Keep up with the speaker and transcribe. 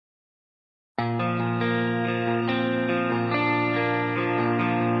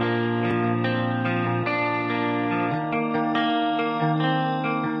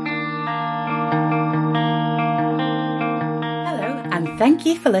Thank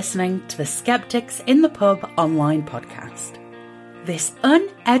you for listening to the Skeptics in the Pub online podcast. This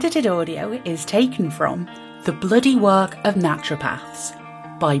unedited audio is taken from The Bloody Work of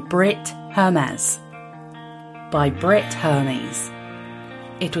Naturopaths by Britt Hermes. By Britt Hermes.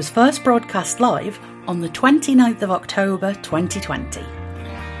 It was first broadcast live on the 29th of October 2020.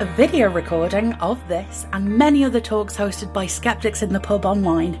 A video recording of this and many other talks hosted by Skeptics in the Pub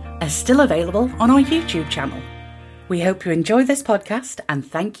online are still available on our YouTube channel. We hope you enjoy this podcast and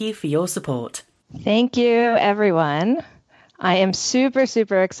thank you for your support. Thank you, everyone. I am super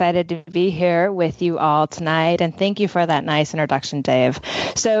excited to be here with you all tonight, and thank you for that nice introduction, Dave.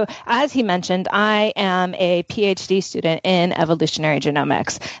 So, as he mentioned, I am a PhD student in evolutionary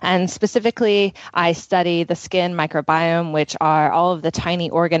genomics, and specifically, I study the skin microbiome, which are all of the tiny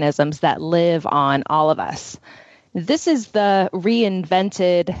organisms that live on all of us. This is the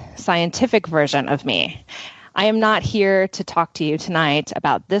reinvented scientific version of me. I am not here to talk to you tonight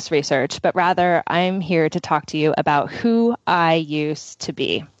about this research, but rather I'm here to talk to you about who I used to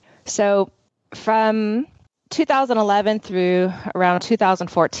be. So from 2011 through around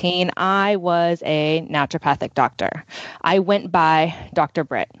 2014, I was a naturopathic doctor. I went by Dr.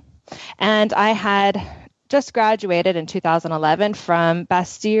 Britt, and I had just graduated in 2011 from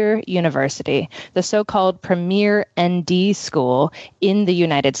Bastyr University, the so-called premier ND school in the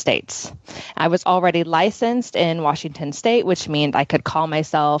United States. I was already licensed in Washington State, which meant I could call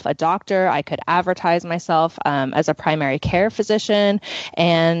myself a doctor. I could advertise myself as a primary care physician,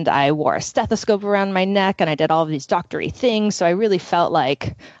 and I wore a stethoscope around my neck, and I did all of these doctory things, so I really felt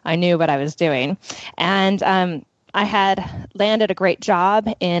like I knew what I was doing. And I had landed a great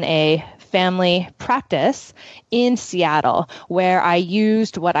job in a family practice in Seattle, where I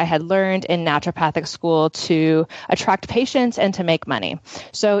used what I had learned in naturopathic school to attract patients and to make money.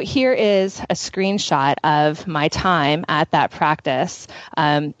 So here is a screenshot of my time at that practice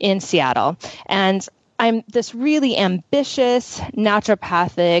in Seattle. And I'm this really ambitious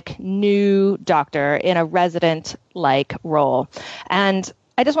naturopathic new doctor in a resident-like role. And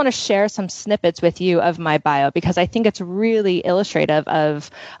I just want to share some snippets with you of my bio because I think it's really illustrative of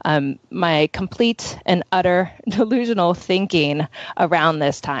my complete and utter delusional thinking around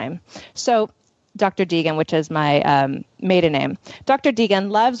this time. So Dr. Deegan, which is my maiden name, Dr. Deegan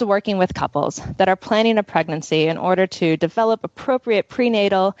loves working with couples that are planning a pregnancy in order to develop appropriate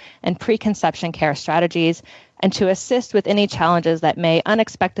prenatal and preconception care strategies and to assist with any challenges that may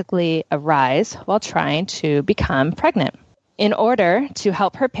unexpectedly arise while trying to become pregnant. In order to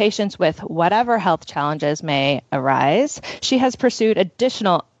help her patients with whatever health challenges may arise, she has pursued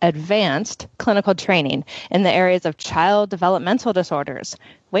additional advanced clinical training in the areas of child developmental disorders,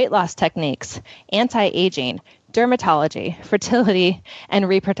 weight loss techniques, anti-aging, dermatology, fertility, and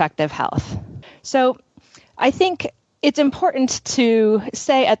reproductive health. So I think it's important to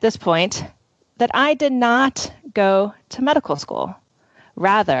say at this point that I did not go to medical school.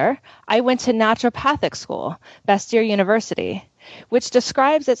 Rather, I went to naturopathic school, Bastyr University, which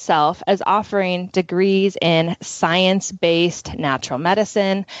describes itself as offering degrees in science-based natural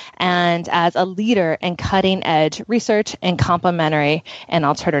medicine and as a leader in cutting-edge research in complementary and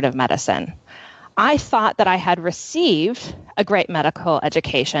alternative medicine. I thought that I had received a great medical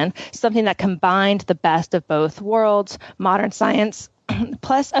education, something that combined the best of both worlds, modern science,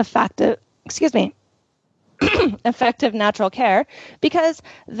 plus effective natural care, because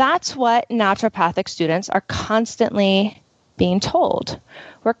that's what naturopathic students are constantly being told.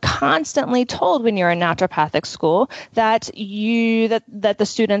 We're constantly told when you're in naturopathic school that the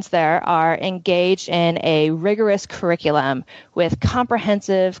students there are engaged in a rigorous curriculum with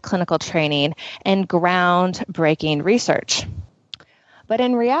comprehensive clinical training and groundbreaking research. But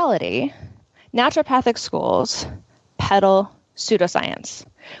in reality, naturopathic schools peddle pseudoscience.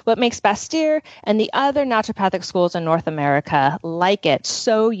 What makes Bastyr and the other naturopathic schools in North America like it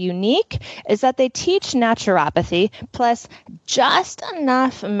so unique is that they teach naturopathy plus just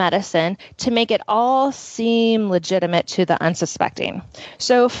enough medicine to make it all seem legitimate to the unsuspecting.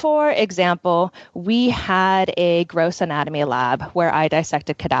 So, for example, we had a gross anatomy lab where I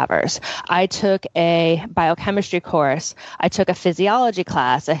dissected cadavers. I took a biochemistry course. I took a physiology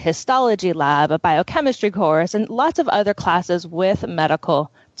class, a histology lab, a biochemistry course, and lots of other classes with medical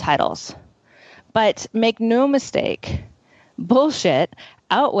titles. But make no mistake, bullshit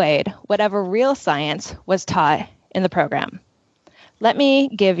outweighed whatever real science was taught in the program. Let me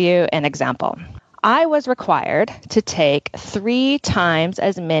give you an example. I was required to take 3 times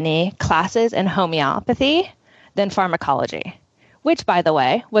as many classes in homeopathy than pharmacology, which, by the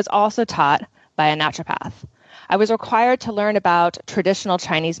way, was also taught by a naturopath. I was required to learn about traditional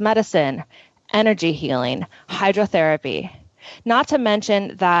Chinese medicine, energy healing, hydrotherapy, Not to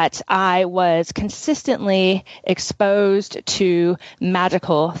mention that I was consistently exposed to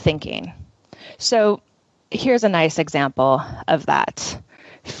magical thinking. So here's a nice example of that.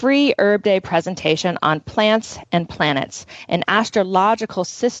 Free Herb Day presentation on plants and planets, an astrological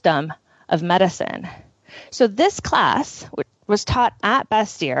system of medicine. So this class was taught at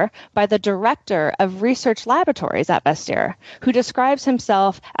Bastyr by the director of research laboratories at Bastyr, who describes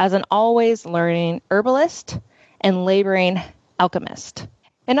himself as an always learning herbalist and laboring alchemist.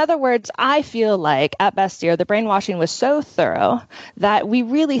 In other words, I feel like at Bastyr, the brainwashing was so thorough that we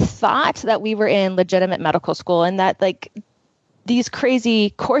really thought that we were in legitimate medical school, and that these crazy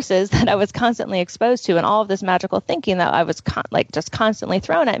courses that I was constantly exposed to and all of this magical thinking that I was just constantly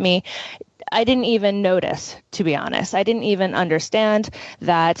thrown at me, I didn't even notice, to be honest. I didn't even understand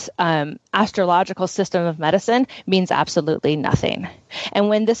that astrological system of medicine means absolutely nothing. And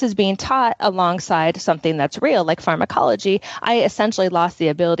when this is being taught alongside something that's real, like pharmacology, I essentially lost the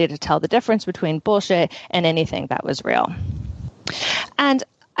ability to tell the difference between bullshit and anything that was real. And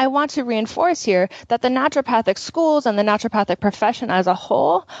I want to reinforce here that the naturopathic schools and the naturopathic profession as a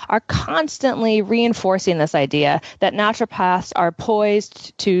whole are constantly reinforcing this idea that naturopaths are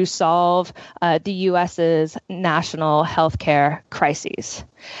poised to solve the U.S.'s national healthcare crises.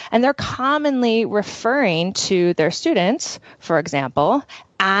 And they're commonly referring to their students, for example,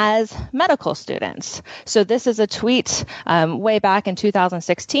 as medical students. So this is a tweet way back in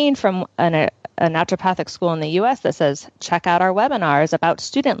 2016 from a naturopathic school in the U.S. that says, check out our webinars about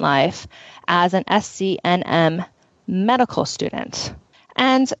student life as an SCNM medical student.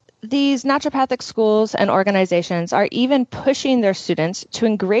 And these naturopathic schools and organizations are even pushing their students to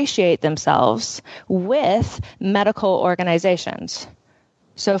ingratiate themselves with medical organizations.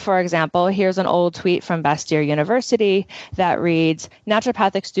 So, for example, here's an old tweet from Bastyr University that reads,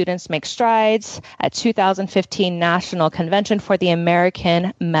 naturopathic students make strides at 2015 National Convention for the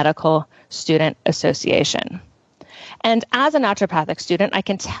American Medical Student Association. And as a naturopathic student, I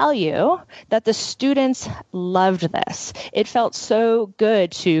can tell you that the students loved this. It felt so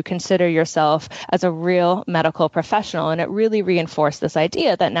good to consider yourself as a real medical professional, and it really reinforced this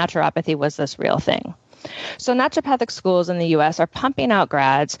idea that naturopathy was this real thing. So naturopathic schools in the U.S. are pumping out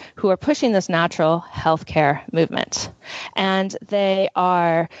grads who are pushing this natural healthcare movement. And they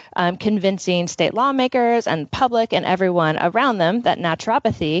are convincing state lawmakers and public and everyone around them that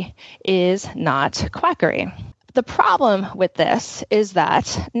naturopathy is not quackery. The problem with this is that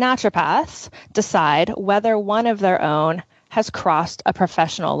naturopaths decide whether one of their own has crossed a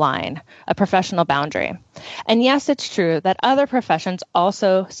professional line, a professional boundary. And yes, it's true that other professions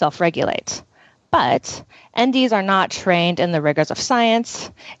also self-regulate. But NDs are not trained in the rigors of science,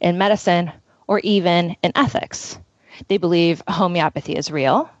 in medicine, or even in ethics. They believe homeopathy is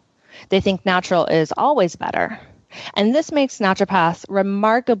real. They think natural is always better. And this makes naturopaths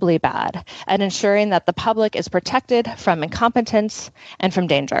remarkably bad at ensuring that the public is protected from incompetence and from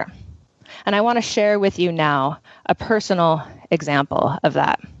danger. And I want to share with you now a personal example of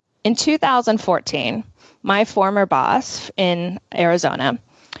that. In 2014, my former boss in Arizona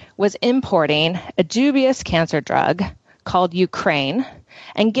was importing a dubious cancer drug called Ukraine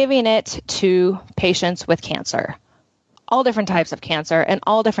and giving it to patients with cancer, all different types of cancer and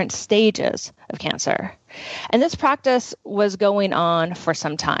all different stages of cancer. And this practice was going on for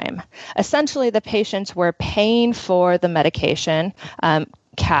some time. Essentially, the patients were paying for the medication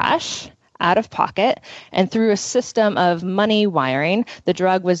cash, out of pocket, and through a system of money wiring, the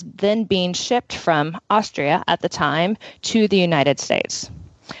drug was then being shipped from Austria at the time to the United States.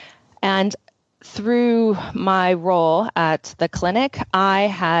 And through my role at the clinic, I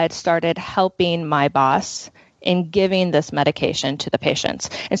had started helping my boss in giving this medication to the patients.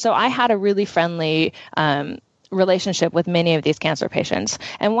 And so I had a really friendly relationship with many of these cancer patients.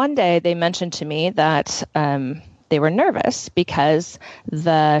 And one day they mentioned to me that they were nervous because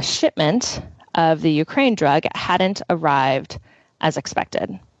the shipment of the Ukraine drug hadn't arrived as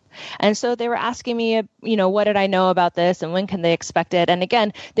expected. And so they were asking me, what did I know about this and when can they expect it? And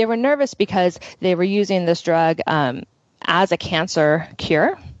again, they were nervous because they were using this drug as a cancer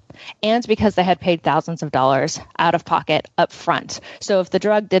cure and because they had paid thousands of dollars out of pocket up front. So if the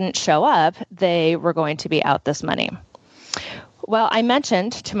drug didn't show up, they were going to be out this money. Well, I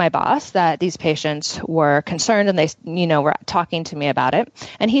mentioned to my boss that these patients were concerned and they, were talking to me about it.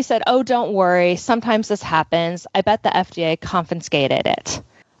 And he said, oh, don't worry. Sometimes this happens. I bet the FDA confiscated it.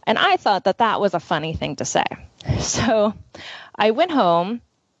 And I thought that that was a funny thing to say. So I went home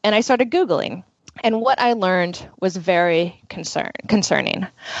and I started Googling. And what I learned was very concerning.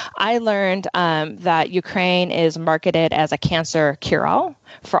 I learned that Ukraine is marketed as a cancer cure-all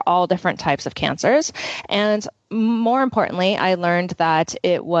for all different types of cancers. And more importantly, I learned that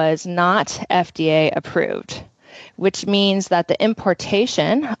it was not FDA approved, which means that the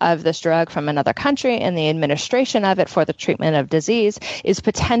importation of this drug from another country and the administration of it for the treatment of disease is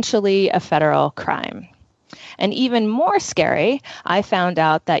potentially a federal crime. And even more scary, I found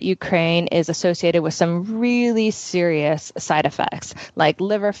out that Ukraine is associated with some really serious side effects, like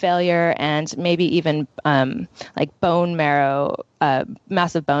liver failure and maybe even like bone marrow,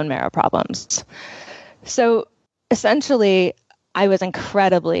 massive bone marrow problems. So essentially, I was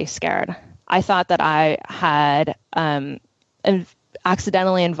incredibly scared. I thought that I had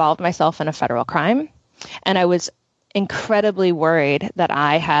accidentally involved myself in a federal crime, and I was incredibly worried that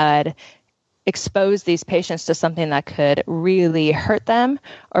I had expose these patients to something that could really hurt them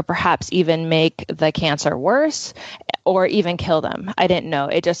or perhaps even make the cancer worse or even kill them. I didn't know.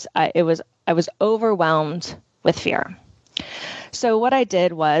 I was overwhelmed with fear. So what I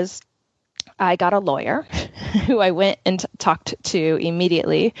did was I got a lawyer who I went and talked to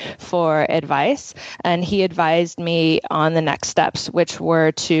immediately for advice, and he advised me on the next steps, which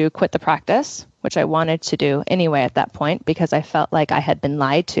were to quit the practice, which I wanted to do anyway at that point because I felt like I had been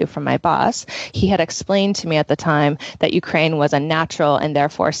lied to from my boss. He had explained to me at the time that Ukraine was a natural and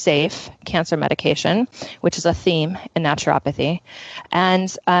therefore safe cancer medication, which is a theme in naturopathy, and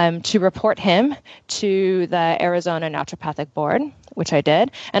to report him to the Arizona Naturopathic Board, which I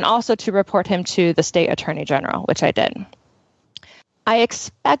did, and also to report him to the state attorney general, which I did. I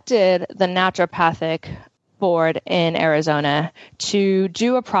expected the naturopathic board in Arizona to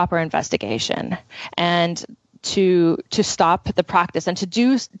do a proper investigation and to stop the practice and to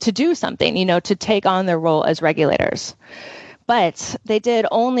do something, to take on their role as regulators. But they did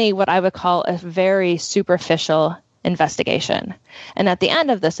only what I would call a very superficial investigation. And at the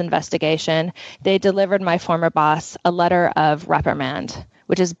end of this investigation, they delivered my former boss a letter of reprimand,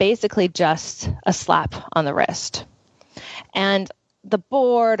 which is basically just a slap on the wrist. And the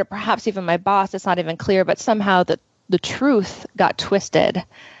board, or perhaps even my boss, it's not even clear, but somehow the truth got twisted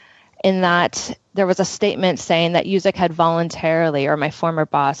in that there was a statement saying that Usyk had voluntarily, or my former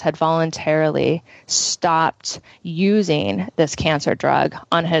boss had voluntarily stopped using this cancer drug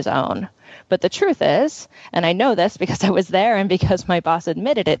on his own. But the truth is, and I know this because I was there and because my boss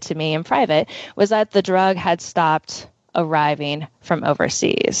admitted it to me in private, was that the drug had stopped arriving from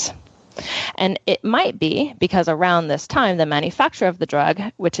overseas. And it might be because around this time, the manufacturer of the drug,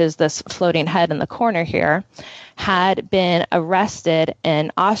 which is this floating head in the corner here, had been arrested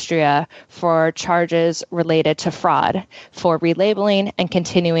in Austria for charges related to fraud, for relabeling and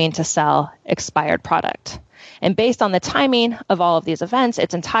continuing to sell expired product. And based on the timing of all of these events,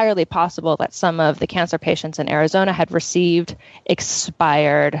 it's entirely possible that some of the cancer patients in Arizona had received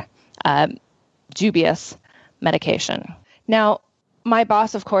expired, dubious medication. Now, my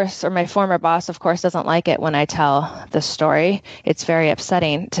boss, of course, or my former boss, of course, doesn't like it when I tell this story. It's very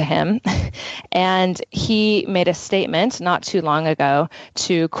upsetting to him. And he made a statement not too long ago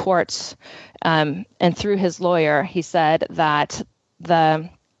to courts, and through his lawyer, he said that the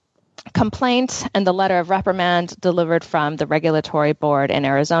complaint and the letter of reprimand delivered from the regulatory board in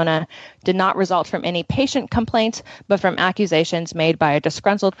Arizona did not result from any patient complaint, but from accusations made by a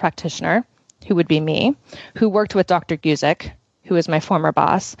disgruntled practitioner, who would be me, who worked with Dr. Usyk, who is my former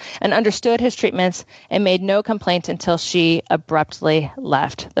boss, and understood his treatments and made no complaint until she abruptly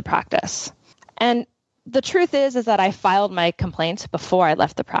left the practice. And the truth is that I filed my complaint before I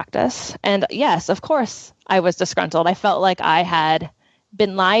left the practice. And yes, of course, I was disgruntled. I felt like I had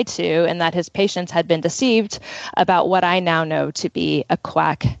been lied to and that his patients had been deceived about what I now know to be a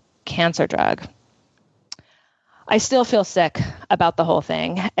quack cancer drug. I still feel sick about the whole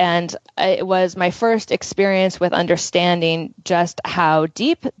thing, and it was my first experience with understanding just how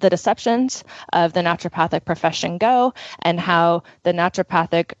deep the deceptions of the naturopathic profession go and how the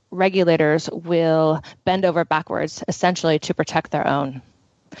naturopathic regulators will bend over backwards, essentially to protect their own.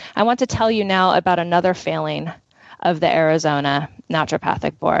 I want to tell you now about another failing of the Arizona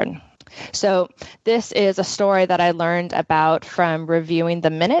Naturopathic Board. So this is a story that I learned about from reviewing the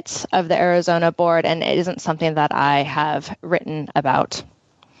minutes of the Arizona board, and it isn't something that I have written about.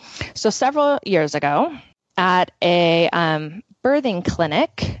 So several years ago, at a birthing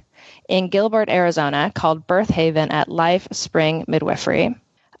clinic in Gilbert, Arizona, called Birth Haven at Life Spring Midwifery,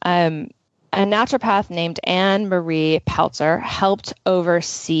 a naturopath named Anne Marie Peltzer helped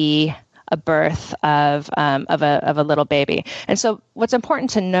oversee a birth of a little baby. And so what's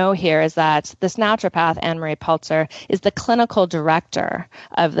important to know here is that this naturopath, Anne-Marie Paltzer, is the clinical director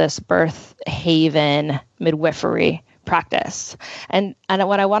of this birth haven midwifery practice. And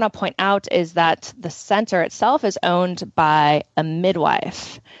what I want to point out is that the center itself is owned by a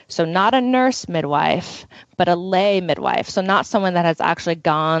midwife. So not a nurse midwife, but a lay midwife. So not someone that has actually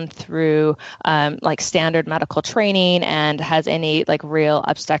gone through like standard medical training and has any like real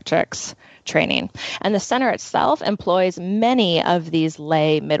obstetrics training. And the center itself employs many of these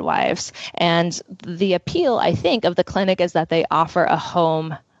lay midwives. And the appeal, I think, of the clinic is that they offer a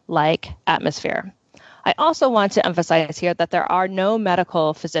home-like atmosphere. I also want to emphasize here that there are no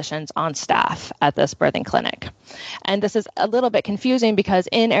medical physicians on staff at this birthing clinic. And this is a little bit confusing because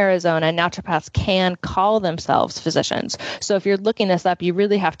in Arizona, naturopaths can call themselves physicians. So if you're looking this up, you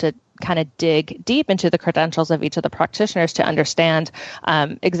really have to kind of dig deep into the credentials of each of the practitioners to understand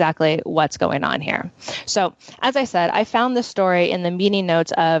exactly what's going on here. So as I said, I found this story in the meeting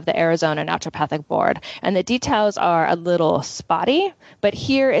notes of the Arizona Naturopathic Board, and the details are a little spotty, but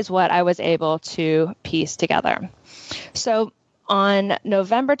here is what I was able to piece together. So on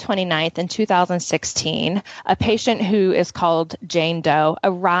November 29th in 2016, a patient who is called Jane Doe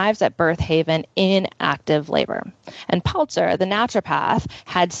arrives at Birth Haven in active labor. And Paltzer, the naturopath,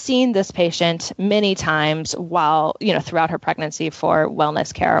 had seen this patient many times while, throughout her pregnancy for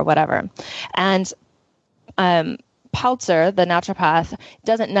wellness care or whatever. And Paltzer, the naturopath,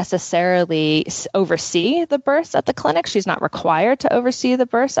 doesn't necessarily oversee the births at the clinic. She's not required to oversee the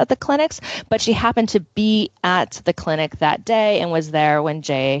births at the clinics, but she happened to be at the clinic that day and was there when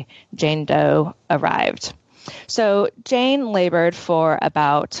Jane Doe arrived. So Jane labored for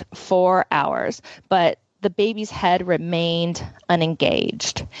about 4 hours, but the baby's head remained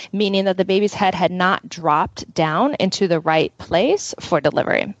unengaged, meaning that the baby's head had not dropped down into the right place for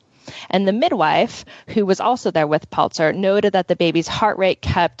delivery. And the midwife, who was also there with Paltzer, noted that the baby's heart rate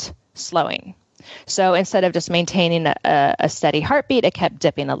kept slowing. So instead of just maintaining a steady heartbeat, it kept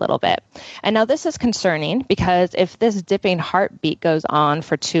dipping a little bit. And now this is concerning because if this dipping heartbeat goes on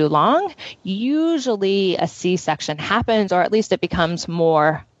for too long, usually a C-section happens, or at least it becomes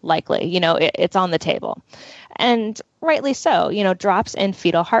more likely. It's on the table. And rightly so. Drops in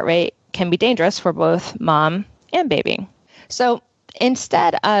fetal heart rate can be dangerous for both mom and baby. So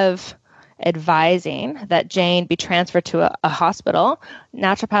instead of advising that Jane be transferred to a hospital,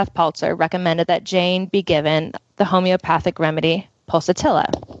 naturopath Paltzer recommended that Jane be given the homeopathic remedy pulsatilla.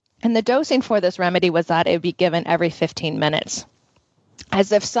 And the dosing for this remedy was that it would be given every 15 minutes,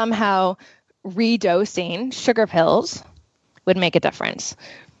 as if somehow redosing sugar pills would make a difference.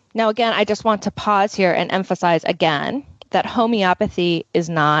 Now, again, I just want to pause here and emphasize again that homeopathy is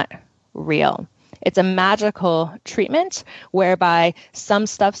not real. It's a magical treatment whereby some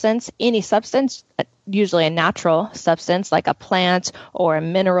substance, any substance, usually a natural substance like a plant or a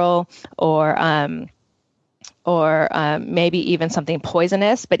mineral or maybe even something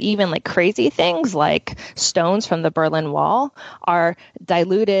poisonous, but even like crazy things like stones from the Berlin Wall are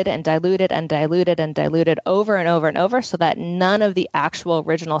diluted and diluted and diluted and diluted over and over and over so that none of the actual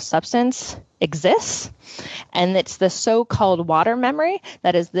original substance exists. And it's the so-called water memory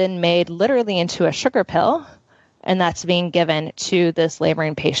that is then made literally into a sugar pill, and that's being given to this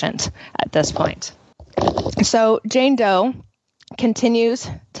laboring patient at this point. So Jane Doe continues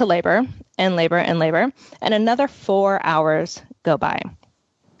to labor and labor and labor, and another 4 hours go by.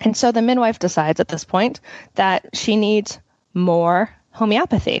 And so the midwife decides at this point that she needs more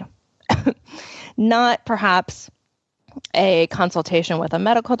homeopathy, not perhaps a consultation with a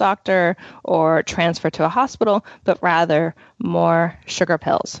medical doctor or transfer to a hospital, but rather more sugar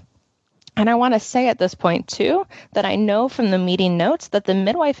pills. And I want to say at this point, too, that I know from the meeting notes that the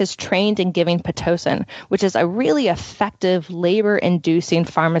midwife is trained in giving Pitocin, which is a really effective labor-inducing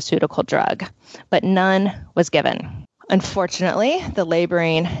pharmaceutical drug, but none was given. Unfortunately, the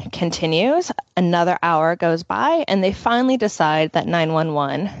laboring continues. Another hour goes by, and they finally decide that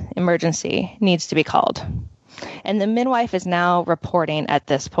 911 emergency needs to be called. And the midwife is now reporting at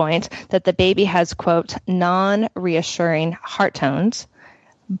this point that the baby has, quote, non-reassuring heart tones,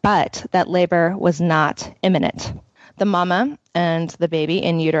 but that labor was not imminent. The mama and the baby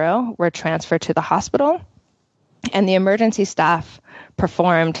in utero were transferred to the hospital, and the emergency staff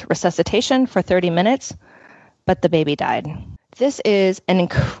performed resuscitation for 30 minutes, but the baby died. This is an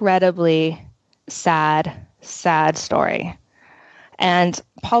incredibly sad story. And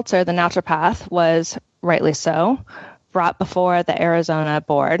Paltzer, the naturopath, was rightly so brought before the Arizona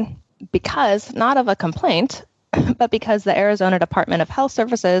board because not of a complaint, but because the Arizona Department of Health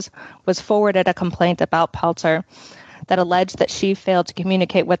Services was forwarded a complaint about Paltzer that alleged that she failed to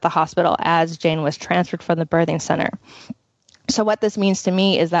communicate with the hospital as Jane was transferred from the birthing center. So what this means to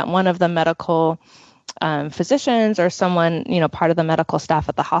me is that one of the medical physicians or someone, part of the medical staff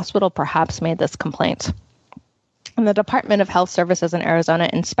at the hospital perhaps made this complaint. And the Department of Health Services in Arizona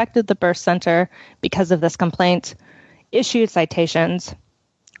inspected the birth center because of this complaint, issued citations,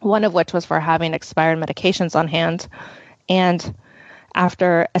 one of which was for having expired medications on hand. And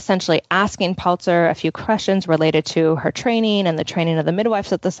after essentially asking Palter a few questions related to her training and the training of the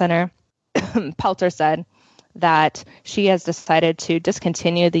midwives at the center, Palter said that she has decided to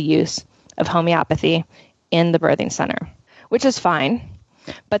discontinue the use of homeopathy in the birthing center, which is fine.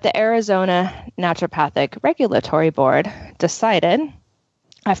 But the Arizona Naturopathic Regulatory Board decided,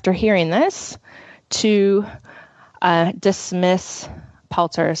 after hearing this, to dismiss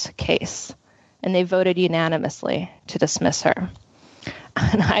Palter's case. And they voted unanimously to dismiss her.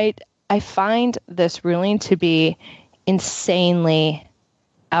 And I find this ruling to be insanely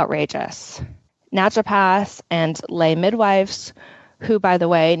outrageous. Naturopaths and lay midwives, who, by the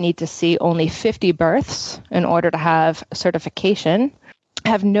way, need to see only 50 births in order to have certification,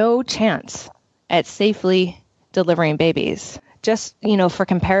 have no chance at safely delivering babies. Just, for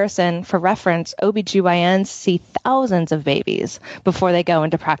comparison, for reference, OBGYNs see thousands of babies before they go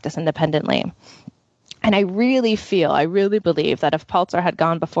into practice independently. And I really believe that if Palter had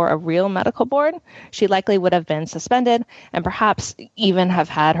gone before a real medical board, she likely would have been suspended and perhaps even have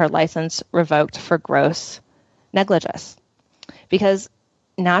had her license revoked for gross negligence. Because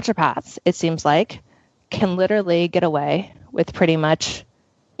naturopaths, it seems like, can literally get away with pretty much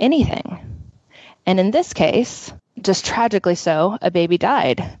anything. And in this case, just tragically so, a baby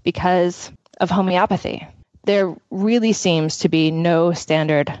died because of homeopathy. There really seems to be no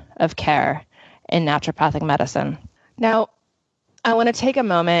standard of care in naturopathic medicine. Now, I want to take a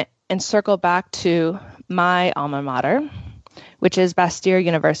moment and circle back to my alma mater, which is Bastyr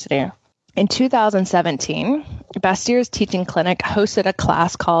University. In 2017, Bastyr's teaching clinic hosted a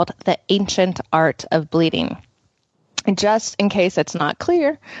class called The Ancient Art of Bleeding. And just in case it's not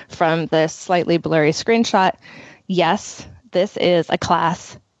clear from this slightly blurry screenshot, yes, this is a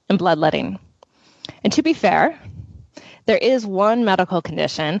class in bloodletting. And to be fair, there is one medical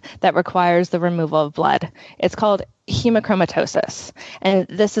condition that requires the removal of blood. It's called hemochromatosis. And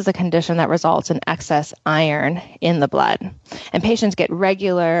this is a condition that results in excess iron in the blood. And patients get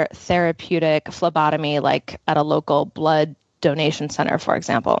regular therapeutic phlebotomy, like at a local blood donation center, for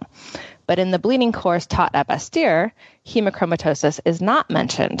example. But in the bleeding course taught at Bastyr, hemochromatosis is not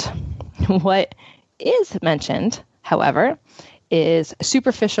mentioned. What is mentioned, however, is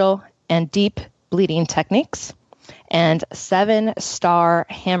superficial and deep bleeding techniques and 7-star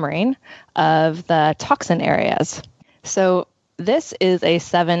hammering of the toxin areas. So this is a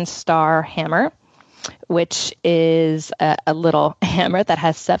 7-star hammer, which is a little hammer that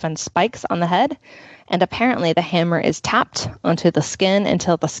has 7 spikes on the head. And apparently the hammer is tapped onto the skin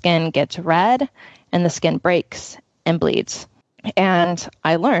until the skin gets red and the skin breaks and bleeds. And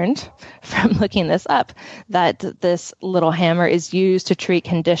I learned from looking this up that this little hammer is used to treat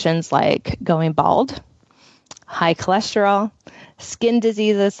conditions like going bald, high cholesterol, skin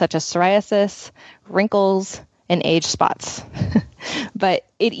diseases such as psoriasis, wrinkles, and age spots. But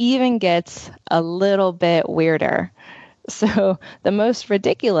it even gets a little bit weirder. So the most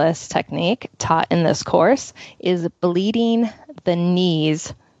ridiculous technique taught in this course is bleeding the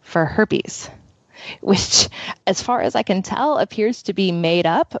knees for herpes, which, as far as I can tell, appears to be made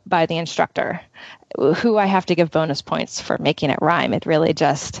up by the instructor, who I have to give bonus points for making it rhyme. It's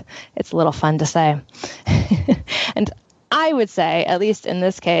a little fun to say. And I would say, at least in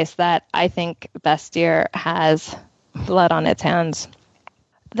this case, that I think Bastyr has blood on its hands.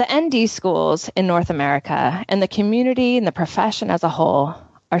 The ND schools in North America and the community and the profession as a whole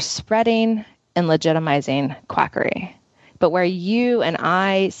are spreading and legitimizing quackery. But where you and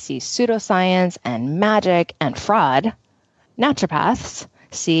I see pseudoscience and magic and fraud, naturopaths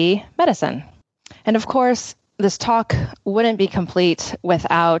see medicine. And of course, this talk wouldn't be complete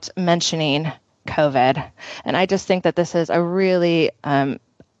without mentioning COVID. And I just think that this is a really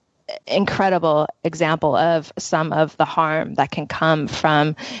incredible example of some of the harm that can come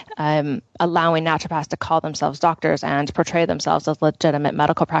from allowing naturopaths to call themselves doctors and portray themselves as legitimate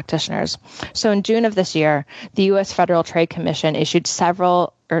medical practitioners. So in June of this year, the U.S. Federal Trade Commission issued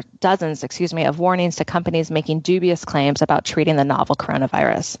dozens of warnings to companies making dubious claims about treating the novel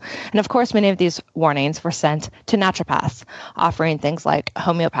coronavirus. And of course, many of these warnings were sent to naturopaths, offering things like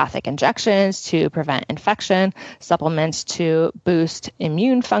homeopathic injections to prevent infection, supplements to boost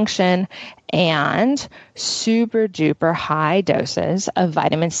immune function, and super duper high doses of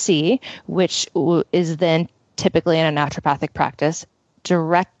vitamin C, which is then typically in a naturopathic practice,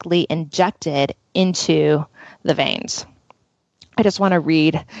 directly injected into the veins. I just want to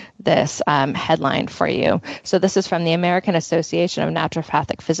read this headline for you. So this is from the American Association of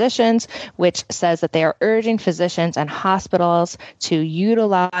Naturopathic Physicians, which says that they are urging physicians and hospitals to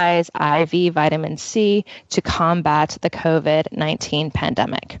utilize IV vitamin C to combat the COVID-19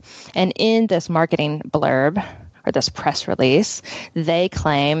 pandemic. And in this marketing blurb, or this press release, they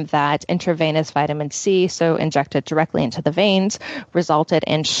claim that intravenous vitamin C, so injected directly into the veins, resulted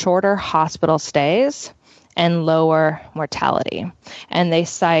in shorter hospital stays and lower mortality. And they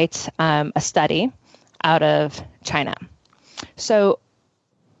cite a study out of China. So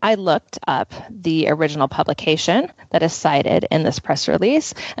I looked up the original publication that is cited in this press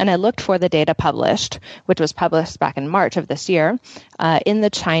release, and I looked for the data published, which was published back in March of this year, in the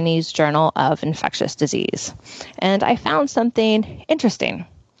Chinese Journal of Infectious Disease. And I found something interesting.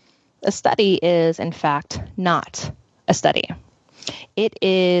 The study is, in fact, not a study. It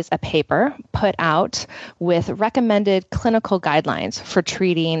is a paper put out with recommended clinical guidelines for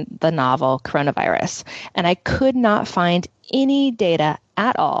treating the novel coronavirus. And I could not find any data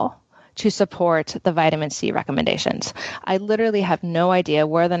at all to support the vitamin C recommendations. I literally have no idea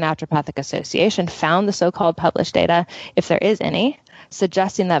where the Naturopathic Association found the so-called published data, if there is any,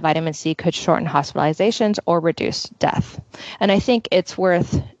 suggesting that vitamin C could shorten hospitalizations or reduce death. And I think it's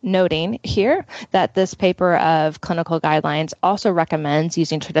worth noting here that this paper of clinical guidelines also recommends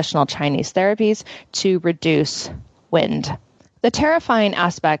using traditional Chinese therapies to reduce wind. The terrifying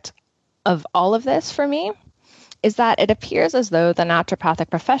aspect of all of this for me is that it appears as though the naturopathic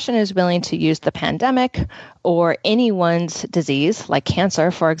profession is willing to use the pandemic or anyone's disease, like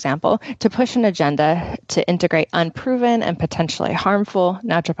cancer, for example, to push an agenda to integrate unproven and potentially harmful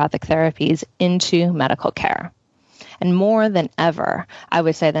naturopathic therapies into medical care. And more than ever, I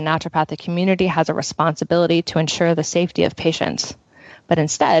would say the naturopathic community has a responsibility to ensure the safety of patients. But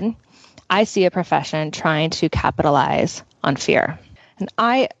instead, I see a profession trying to capitalize on fear. And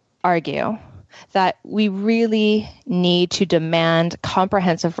I argue that we really need to demand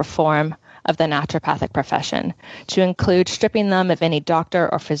comprehensive reform of the naturopathic profession to include stripping them of any doctor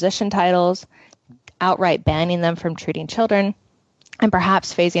or physician titles, outright banning them from treating children, and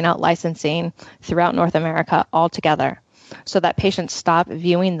perhaps phasing out licensing throughout North America altogether so that patients stop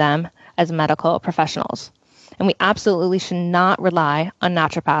viewing them as medical professionals. And we absolutely should not rely on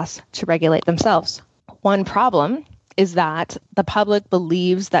naturopaths to regulate themselves. One problem is that the public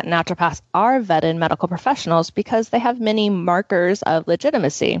believes that naturopaths are vetted medical professionals because they have many markers of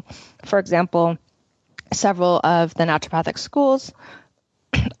legitimacy. For example, several of the naturopathic schools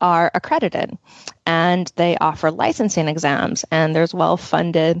are accredited and they offer licensing exams, and there's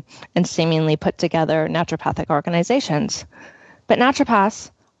well-funded and seemingly put together naturopathic organizations. But naturopaths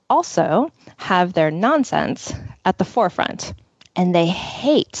also have their nonsense at the forefront, and they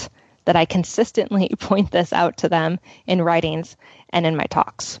hate that I consistently point this out to them in writings and in my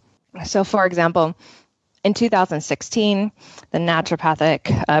talks. So, for example, in 2016, the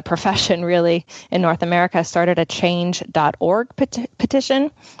naturopathic profession really in North America started a change.org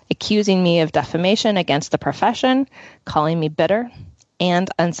petition accusing me of defamation against the profession, calling me bitter and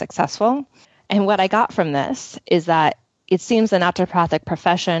unsuccessful. And what I got from this is that it seems the naturopathic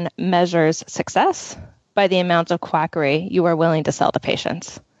profession measures success by the amount of quackery you are willing to sell to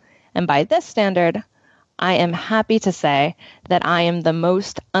patients. And by this standard, I am happy to say that I am the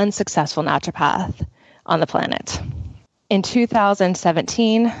most unsuccessful naturopath on the planet. In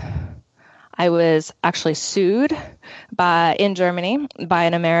 2017, I was actually sued in Germany by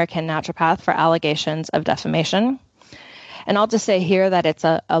an American naturopath for allegations of defamation. And I'll just say here that it's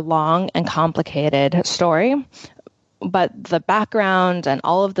a long and complicated story, but the background and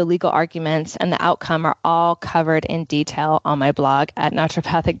all of the legal arguments and the outcome are all covered in detail on my blog at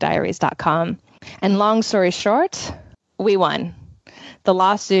naturopathicdiaries.com. And long story short, we won. The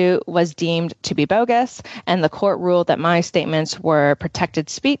lawsuit was deemed to be bogus, and the court ruled that my statements were protected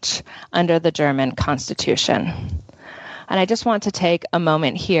speech under the German Constitution. And I just want to take a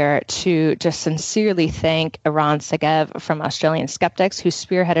moment here to just sincerely thank Iran Segev from Australian Skeptics, who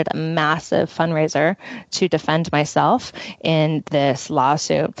spearheaded a massive fundraiser to defend myself in this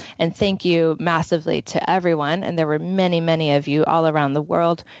lawsuit. And thank you massively to everyone. And there were many, many of you all around the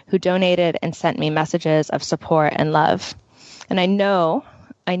world who donated and sent me messages of support and love. And I know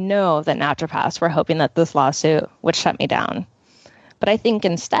that naturopaths were hoping that this lawsuit would shut me down. But I think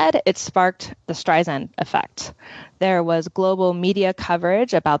instead it sparked the Streisand effect. There was global media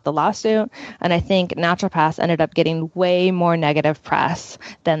coverage about the lawsuit, and I think naturopaths ended up getting way more negative press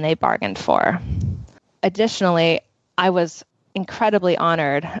than they bargained for. Additionally, I was incredibly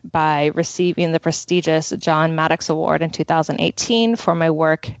honored by receiving the prestigious John Maddox Award in 2018 for my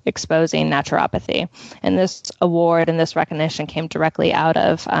work exposing naturopathy. And this award and this recognition came directly out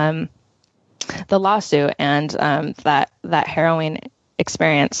of the lawsuit and that harrowing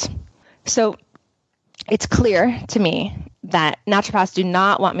experience. So it's clear to me that naturopaths do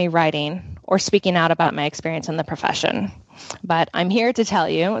not want me writing or speaking out about my experience in the profession. But I'm here to tell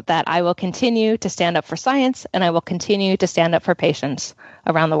you that I will continue to stand up for science, and I will continue to stand up for patients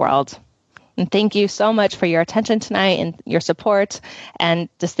around the world. And thank you so much for your attention tonight and your support. And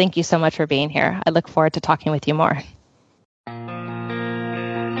just thank you so much for being here. I look forward to talking with you more.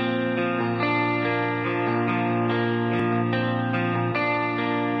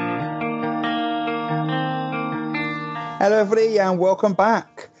 Hello, everybody, and welcome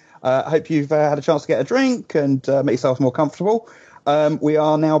back. I hope you've had a chance to get a drink and make yourselves more comfortable. We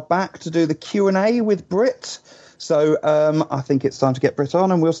are now back to do the Q&A with Britt. So I think it's time to get Britt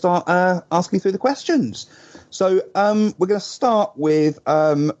on and we'll start asking through the questions. So we're going to start with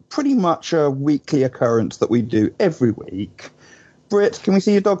pretty much a weekly occurrence that we do every week. Britt, can we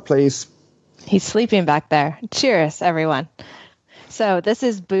see your dog, please? He's sleeping back there. Cheers, everyone. So this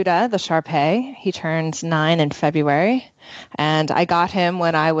is Buddha, the Shar-Pei. He turns 9 in February. And I got him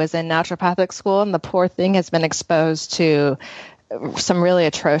when I was in naturopathic school, and the poor thing has been exposed to some really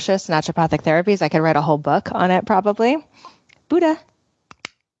atrocious naturopathic therapies. I could write a whole book on it, probably. Buddha.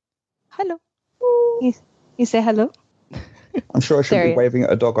 Hello. You say hello? I'm sure I shouldn't be waving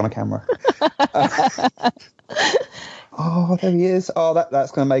at a dog on a camera. Oh, there he is. Oh,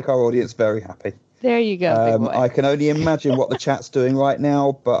 that's going to make our audience very happy. There you go, big boy. I can only imagine what the chat's doing right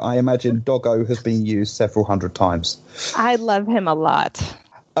now, but I imagine Doggo has been used several hundred times. I love him a lot.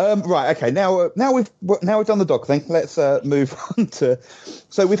 Right, okay. Now we've done the dog thing. Let's move on to.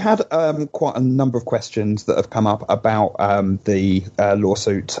 So we've had quite a number of questions that have come up about the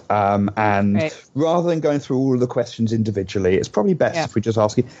lawsuit, and right. Rather than going through all of the questions individually, it's probably best if we just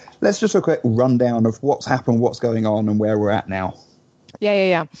ask you. Let's just do a quick rundown of what's happened, what's going on, and where we're at now.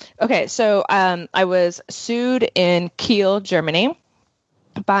 Yeah. Okay, so I was sued in Kiel, Germany,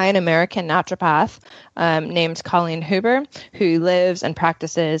 by an American naturopath named Colleen Huber, who lives and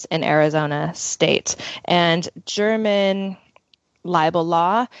practices in Arizona State. And German libel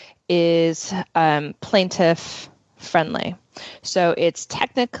law is plaintiff friendly. So it's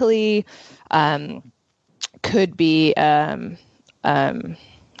technically could be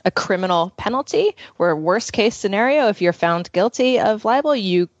a criminal penalty, where worst case scenario, if you're found guilty of libel,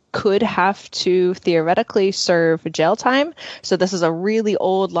 you could have to theoretically serve jail time. So this is a really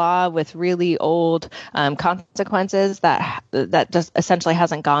old law with really old consequences that just essentially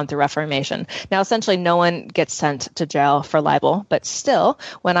hasn't gone through reformation. Now, essentially, no one gets sent to jail for libel, but still,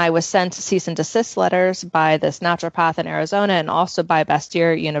 when I was sent cease and desist letters by this naturopath in Arizona and also by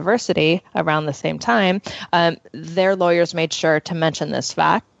Bastyr University around the same time, their lawyers made sure to mention this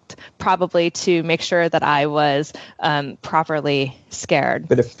fact, probably to make sure that I was properly scared.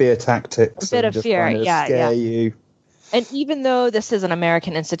 Bit of fear tactics. A bit of fear, scare you. And even though this is an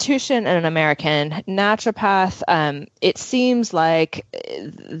American institution and an American naturopath, it seems like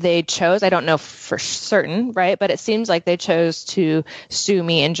they chose, I don't know for certain, right? But it seems like they chose to sue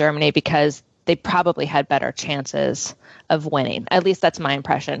me in Germany because they probably had better chances of winning. At least that's my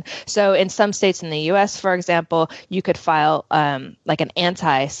impression. So in some states in the U.S., for example, you could file like an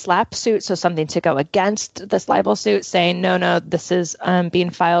anti-SLAPP suit, so something to go against this libel suit, saying, no, this is being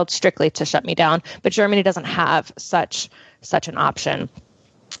filed strictly to shut me down. But Germany doesn't have such an option.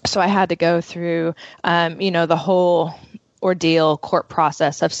 So I had to go through, the whole ordeal court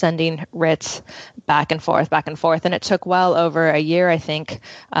process of sending writs back and forth. And it took well over a year, I think,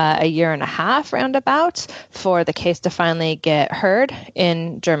 a year and a half roundabout, for the case to finally get heard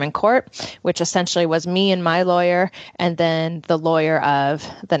in German court, which essentially was me and my lawyer, and then the lawyer of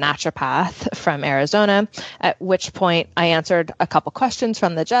the naturopath from Arizona, at which point I answered a couple questions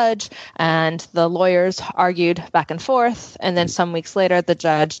from the judge, and the lawyers argued back and forth. And then some weeks later, the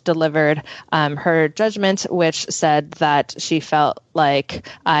judge delivered her judgment, which said that she felt like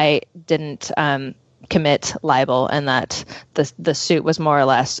I didn't commit libel, and that the suit was more or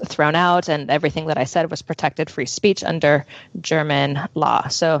less thrown out, and everything that I said was protected free speech under German law.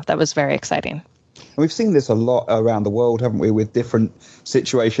 So that was very exciting. We've seen this a lot around the world, haven't we, with different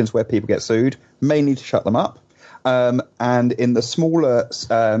situations where people get sued, mainly to shut them up. And in the smaller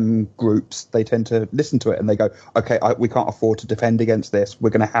groups, they tend to listen to it and they go, okay, we can't afford to defend against this.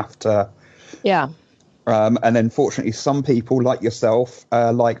 We're going to have to. Yeah. And then fortunately, some people like yourself,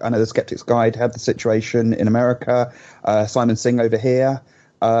 like I know the Skeptic's Guide had the situation in America, Simon Singh over here,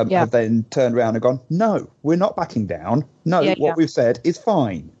 have then turned around and gone, no, we're not backing down. No, what we've said is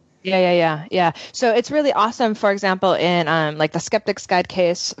fine. Yeah. So it's really awesome. For example, in like the Skeptics Guide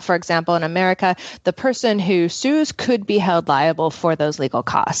case, for example, in America, the person who sues could be held liable for those legal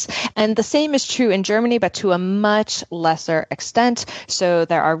costs. And the same is true in Germany, but to a much lesser extent. So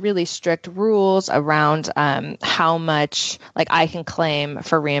there are really strict rules around how much like I can claim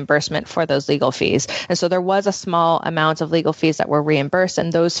for reimbursement for those legal fees. And so there was a small amount of legal fees that were reimbursed,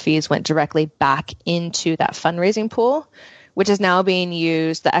 and those fees went directly back into that fundraising pool, which is now being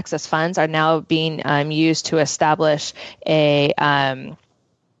used. The excess funds are now being used to establish a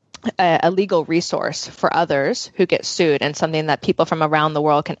legal resource for others who get sued, and something that people from around the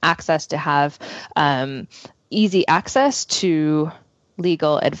world can access to have easy access to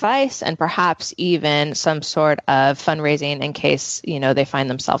legal advice and perhaps even some sort of fundraising in case, they find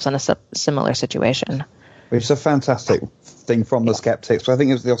themselves in a similar situation. Which is a fantastic thing from the skeptics. But I think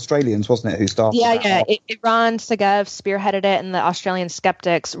it was the Australians, wasn't it, who started Iran Segev spearheaded it, and the Australian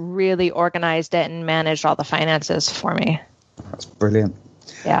skeptics really organized it and managed all the finances for me. That's brilliant.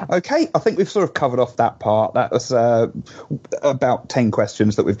 Yeah. Okay, I think we've sort of covered off that part. That was about 10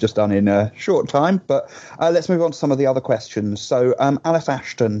 questions that we've just done in a short time. But let's move on to some of the other questions. So Alice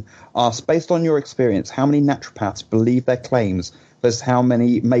Ashton asked, based on your experience, how many naturopaths believe their claims versus how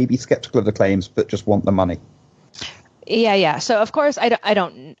many may be skeptical of the claims but just want the money? Yeah. So of course I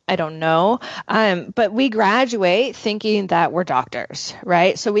don't know. But we graduate thinking that we're doctors,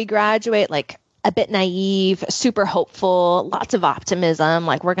 right? So we graduate like a bit naive, super hopeful, lots of optimism,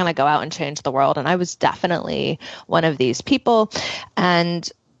 like we're going to go out and change the world. And I was definitely one of these people. And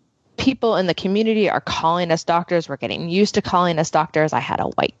people in the community are calling us doctors. We're getting used to calling us doctors. I had a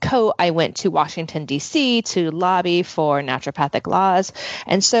white coat. I went to Washington, D.C. to lobby for naturopathic laws.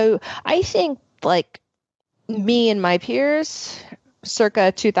 And so I think like me and my peers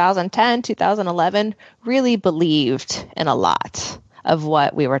circa 2010, 2011 really believed in a lot of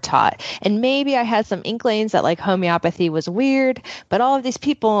what we were taught. And maybe I had some inklings that like homeopathy was weird, but all of these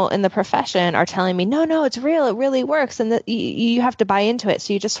people in the profession are telling me, no, it's real. It really works. And that you have to buy into it.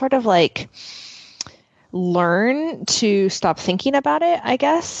 So you just sort of like learn to stop thinking about it, I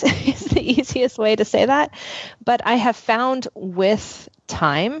guess is the easiest way to say that. But I have found with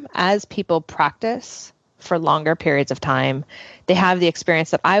time, as people practice for longer periods of time, they have the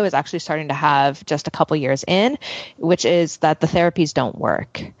experience that I was actually starting to have just a couple years in, which is that the therapies don't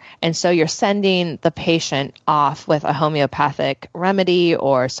work. And so you're sending the patient off with a homeopathic remedy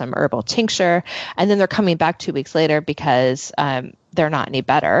or some herbal tincture, and then they're coming back 2 weeks later because they're not any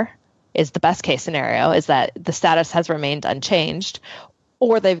better. Is the best case scenario is that the status has remained unchanged,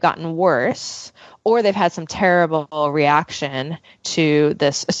 or they've gotten worse, or they've had some terrible reaction to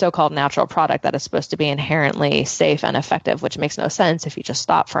this so-called natural product that is supposed to be inherently safe and effective, which makes no sense if you just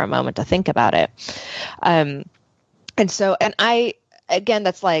stop for a moment to think about it. And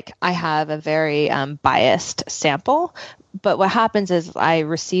that's like, I have a very biased sample, but what happens is I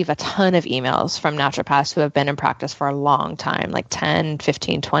receive a ton of emails from naturopaths who have been in practice for a long time, like 10,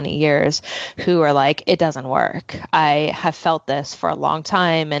 15, 20 years, who are like, it doesn't work. I have felt this for a long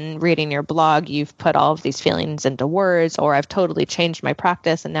time, and reading your blog, you've put all of these feelings into words, or I've totally changed my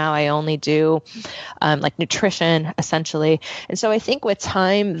practice and now I only do like nutrition essentially. And so I think with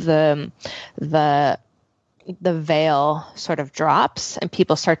time, the veil sort of drops and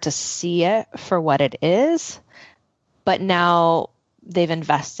people start to see it for what it is. But now they've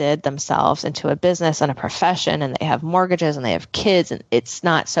invested themselves into a business and a profession, and they have mortgages and they have kids, and it's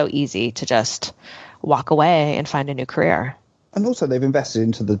not so easy to just walk away and find a new career. And also they've invested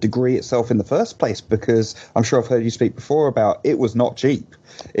into the degree itself in the first place, because I'm sure I've heard you speak before about it was not cheap.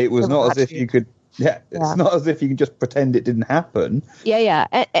 It was not as if you could... It's not as if you can just pretend it didn't happen. Yeah.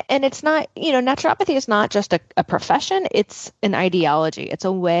 And it's not, naturopathy is not just a profession. It's an ideology. It's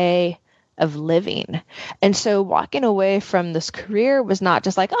a way of living. And so walking away from this career was not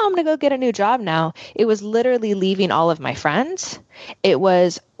just like, I'm going to go get a new job now. It was literally leaving all of my friends. It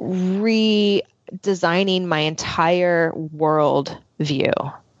was redesigning my entire world view.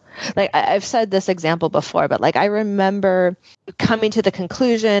 Like I've said this example before, but like I remember coming to the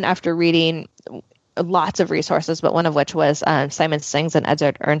conclusion after reading lots of resources, but one of which was Simon Singh's and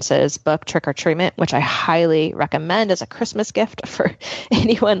Edward Ernst's book, Trick or Treatment, which I highly recommend as a Christmas gift for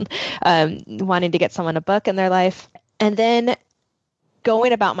anyone wanting to get someone a book in their life. And then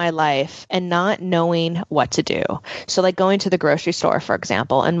going about my life and not knowing what to do. So like going to the grocery store, for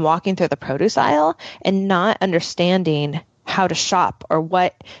example, and walking through the produce aisle and not understanding how to shop, or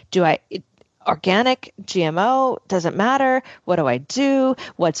what do I organic, GMO, doesn't matter. What do I do?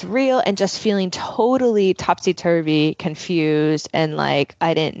 What's real? And just feeling totally topsy-turvy, confused, and like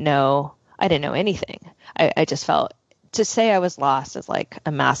I didn't know anything. I just felt, to say I was lost is like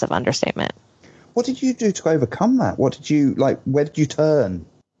a massive understatement. What did you do to overcome that? What did you like? Where did you turn?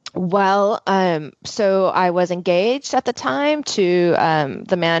 Well, so I was engaged at the time to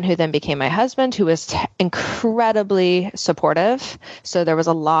the man who then became my husband, who was incredibly supportive. So there was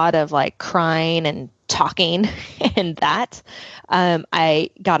a lot of like crying and talking and that. I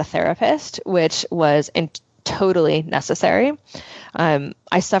got a therapist, which was totally necessary.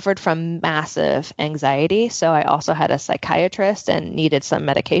 I suffered from massive anxiety, so I also had a psychiatrist and needed some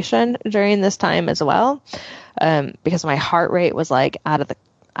medication during this time as well, because my heart rate was like out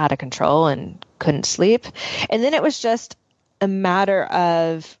of control and couldn't sleep. And then it was just a matter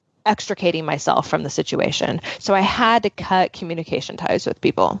of extricating myself from the situation. So I had to cut communication ties with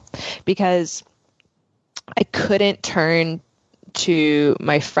people because I couldn't turn to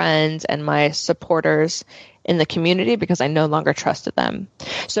my friends and my supporters in the community because I no longer trusted them.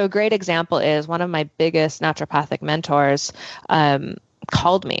 So a great example is one of my biggest naturopathic mentors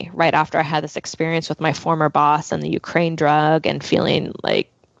called me right after I had this experience with my former boss and the Ukraine drug, and feeling like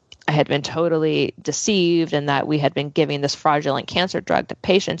I had been totally deceived and that we had been giving this fraudulent cancer drug to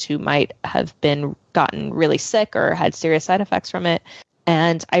patients who might have gotten really sick or had serious side effects from it.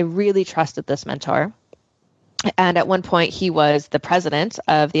 And I really trusted this mentor. And at one point, he was the president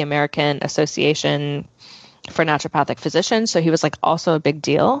of the American Association for Naturopathic Physicians. So he was like also a big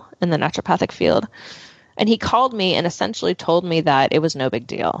deal in the naturopathic field. And he called me and essentially told me that it was no big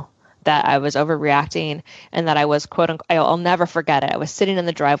deal, that I was overreacting, and that I was, quote unquote, I'll never forget it. I was sitting in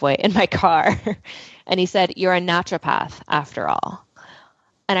the driveway in my car and he said, "You're a naturopath after all."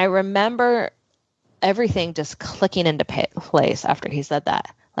 And I remember everything just clicking into place after he said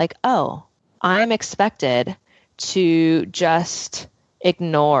that. Like, oh, I'm expected to just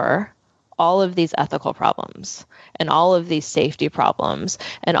ignore all of these ethical problems and all of these safety problems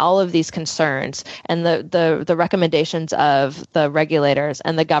and all of these concerns and the recommendations of the regulators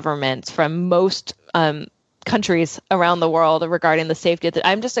and the governments from most countries around the world regarding the safety.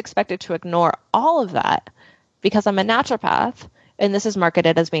 I'm just expected to ignore all of that because I'm a naturopath and this is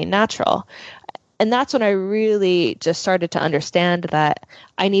marketed as being natural. And that's when I really just started to understand that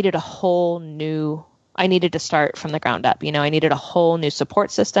I needed I needed to start from the ground up. I needed a whole new support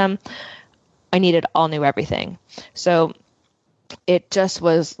system. I needed all new everything. So it just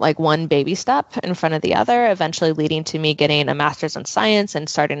was like one baby step in front of the other, eventually leading to me getting a master's in science and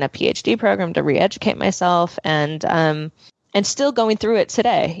starting a PhD program to re-educate myself, and still going through it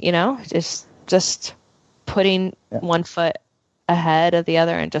today, just putting one foot ahead of the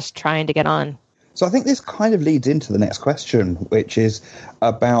other and just trying to get on. So I think this kind of leads into the next question, which is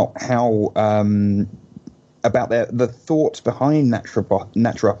about how about the thoughts behind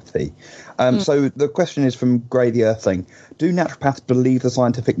naturopathy. So the question is from Grey the Earthling: do naturopaths believe the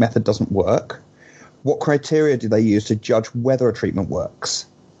scientific method doesn't work? What criteria do they use to judge whether a treatment works?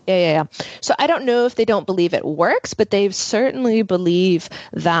 Yeah. So I don't know if they don't believe it works, but they certainly believe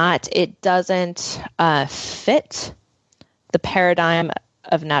that it doesn't fit the paradigm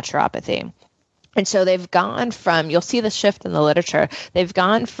of naturopathy. And so they've gone from, you'll see the shift in the literature, they've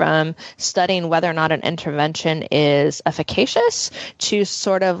gone from studying whether or not an intervention is efficacious to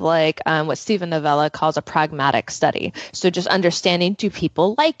sort of like what Stephen Novella calls a pragmatic study. So just understanding, do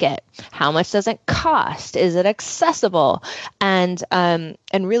people like it? How much does it cost? Is it accessible? And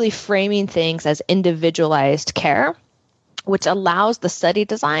really framing things as individualized care, which allows the study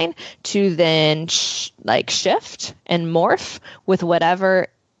design to then shift and morph with whatever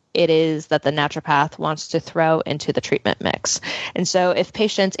it is that the naturopath wants to throw into the treatment mix. And so if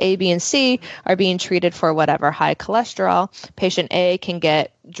patients A, B, and C are being treated for whatever high cholesterol, patient A can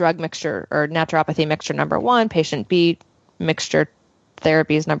get drug mixture or naturopathy mixture number 1, patient B mixture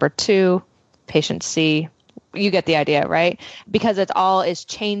therapies number 2, patient C, you get the idea, right? Because it all is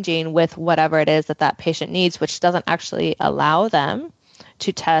changing with whatever it is that patient needs, which doesn't actually allow them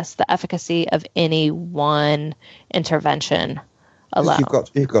to test the efficacy of any one intervention alone.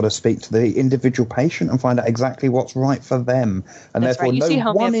 You've got to speak to the individual patient and find out exactly what's right for them, and That's therefore right.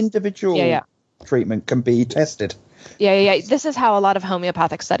 no one individual treatment can be tested. Yeah. This is how a lot of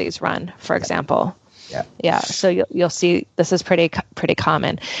homeopathic studies run, for example. Yeah. So you'll see this is pretty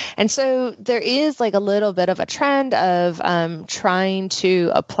common, and so there is like a little bit of a trend of trying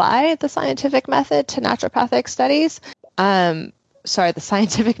to apply the scientific method to naturopathic studies. The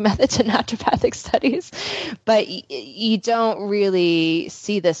scientific method to naturopathic studies, but you don't really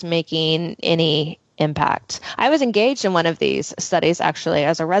see this making any impact. I was engaged in one of these studies actually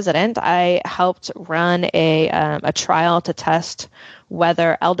as a resident. I helped run a trial to test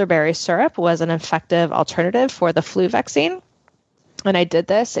whether elderberry syrup was an effective alternative for the flu vaccine. And I did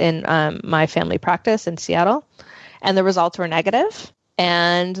this in my family practice in Seattle, and the results were negative,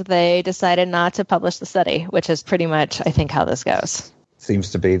 and they decided not to publish the study, which is pretty much, I think, how this goes.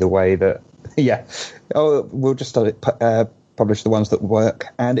 Seems to be the way that, we'll just publish the ones that work.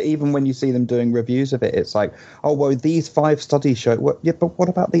 And even when you see them doing reviews of it, it's like, oh, well, these 5 studies show, but what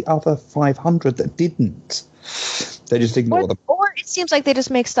about the other 500 that didn't? They just ignore them. Or it seems like they just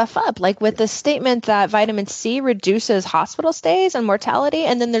make stuff up, like with the statement that vitamin C reduces hospital stays and mortality,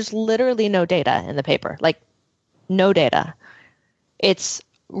 and then there's literally no data in the paper, like no data. It's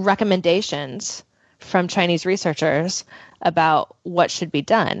recommendations from Chinese researchers about what should be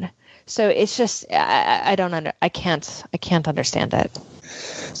done. So it's just, I can't understand it.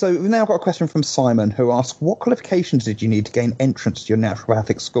 So we've now got a question from Simon, who asks, what qualifications did you need to gain entrance to your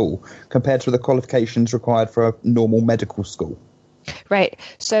naturopathic school compared to the qualifications required for a normal medical school? Right.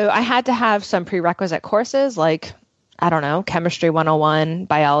 So I had to have some prerequisite courses like, I don't know, chemistry 101,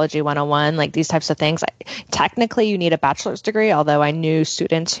 biology 101, like these types of things. Technically, you need a bachelor's degree, although I knew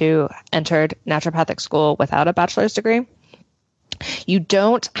students who entered naturopathic school without a bachelor's degree. You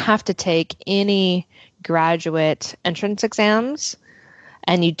don't have to take any graduate entrance exams,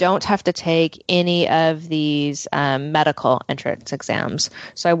 and you don't have to take any of these medical entrance exams.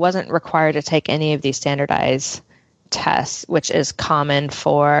 So I wasn't required to take any of these standardized tests, which is common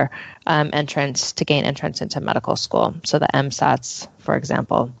for entrance to gain entrance into medical school. So the MSATs, for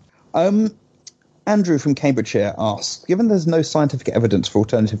example. Andrew from Cambridgeshire asks, given there's no scientific evidence for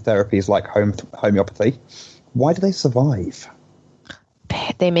alternative therapies like homeopathy, why do they survive?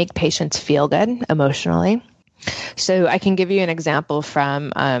 They make patients feel good emotionally. So I can give you an example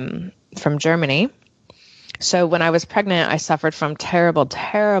from Germany. So when I was pregnant, I suffered from terrible,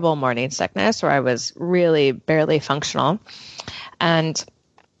 terrible morning sickness where I was really barely functional. And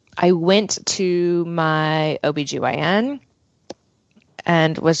I went to my OBGYN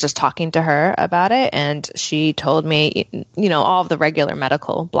and was just talking to her about it. And she told me, all of the regular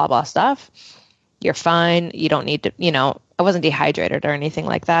medical blah, blah stuff. You're fine. You don't need to, I wasn't dehydrated or anything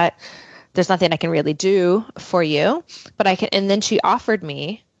like that. There's nothing I can really do for you, but I can. And then she offered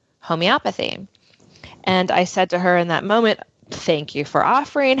me homeopathy. And I said to her in that moment, thank you for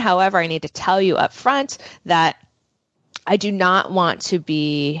offering. However, I need to tell you up front that I do not want to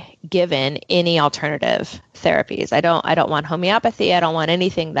be given any alternative therapies. I don't want homeopathy. I don't want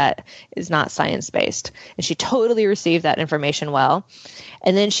anything that is not science-based. And she totally received that information well.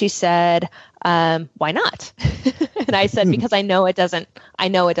 And then she said, why not? And I said, because I know it doesn't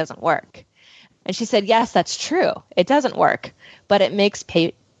work. And she said, yes, that's true. It doesn't work, but it makes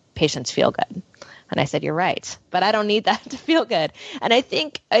patients feel good. And I said, you're right, but I don't need that to feel good. And I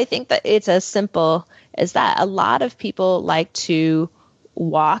think that it's as simple as that. A lot of people like to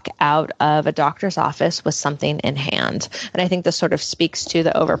walk out of a doctor's office with something in hand. And I think this sort of speaks to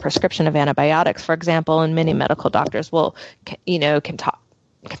the overprescription of antibiotics, for example, and many medical doctors can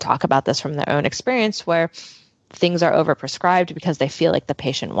talk about this from their own experience where things are overprescribed because they feel like the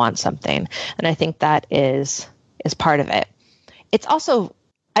patient wants something. And I think that is part of it. It's also,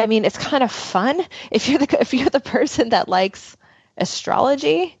 it's kind of fun if you're the person that likes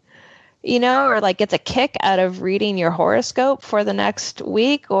astrology, or like gets a kick out of reading your horoscope for the next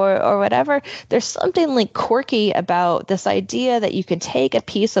week or whatever. There's something like quirky about this idea that you can take a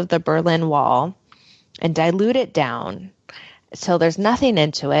piece of the Berlin Wall and dilute it down so there's nothing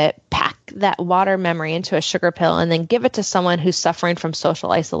into it, pack that water memory into a sugar pill, and then give it to someone who's suffering from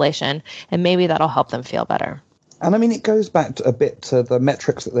social isolation, and maybe that'll help them feel better. And it goes back a bit to the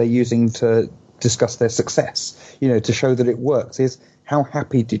metrics that they're using to discuss their success, to show that it works, is how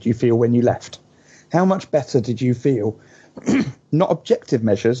happy did you feel when you left? How much better did you feel? Not objective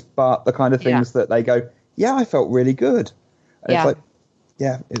measures, but the kind of things that they go, yeah, I felt really good. And it's like,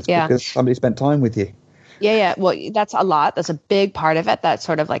 it's because somebody spent time with you. Yeah. Well, that's a lot. That's a big part of it. That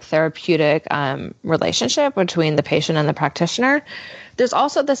sort of like therapeutic relationship between the patient and the practitioner. There's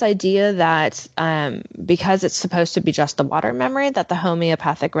also this idea that because it's supposed to be just the water memory, that the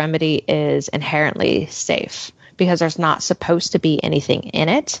homeopathic remedy is inherently safe because there's not supposed to be anything in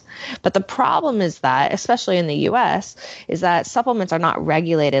it. But the problem is that, especially in the US, is that supplements are not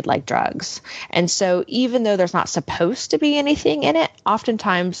regulated like drugs. And so even though there's not supposed to be anything in it,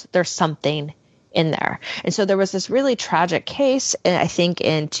 oftentimes there's something in there. And so there was this really tragic case, I think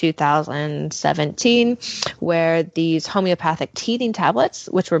in 2017, where these homeopathic teething tablets,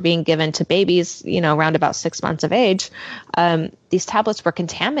 which were being given to babies, around about 6 months of age, these tablets were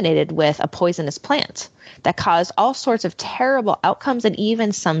contaminated with a poisonous plant that caused all sorts of terrible outcomes and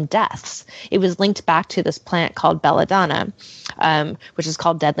even some deaths. It was linked back to this plant called belladonna, which is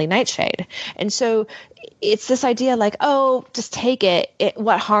called deadly nightshade. And so it's this idea like, oh, just take it.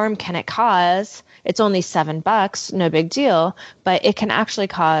 What harm can it cause? It's only $7, no big deal, but it can actually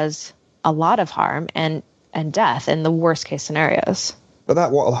cause a lot of harm and death in the worst case scenarios. But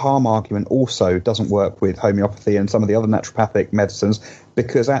that what harm argument also doesn't work with homeopathy and some of the other naturopathic medicines,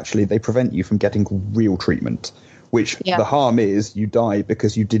 because actually they prevent you from getting real treatment, which the harm is you die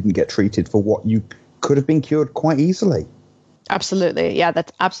because you didn't get treated for what you could have been cured quite easily. Absolutely. Yeah,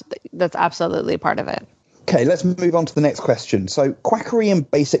 that's absolutely part of it. Okay, let's move on to the next question. So quackery and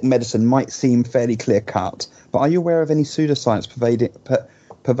basic medicine might seem fairly clear-cut, but are you aware of any pseudoscience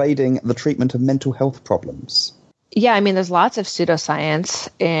pervading the treatment of mental health problems? Yeah, I mean, there's lots of pseudoscience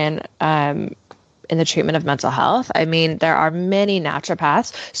in the treatment of mental health. I mean, there are many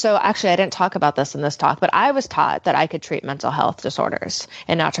naturopaths. So actually, I didn't talk about this in this talk, but I was taught that I could treat mental health disorders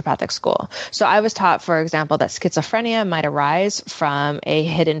in naturopathic school. So I was taught, for example, that schizophrenia might arise from a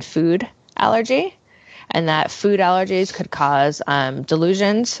hidden food allergy, and that food allergies could cause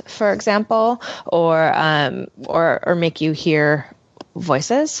delusions, for example, or make you hear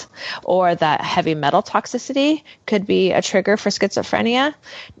voices, or that heavy metal toxicity could be a trigger for schizophrenia.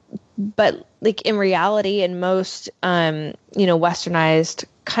 But like in reality, in most westernized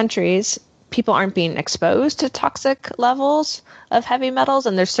countries, people aren't being exposed to toxic levels of heavy metals,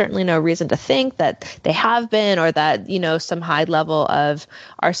 and there's certainly no reason to think that they have been, or that some high level of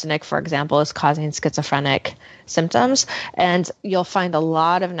arsenic, for example, is causing schizophrenic symptoms. And you'll find a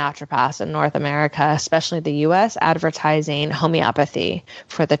lot of naturopaths in North America, especially the US, advertising homeopathy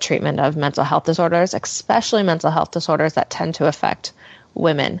for the treatment of mental health disorders, especially mental health disorders that tend to affect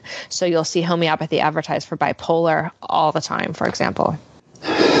women. So you'll see homeopathy advertised for bipolar all the time, for example.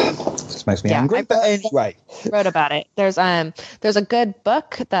 This makes me angry, but anyway. Wrote about it. There's a good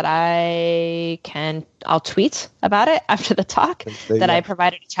book that I'll tweet about it after the talk that I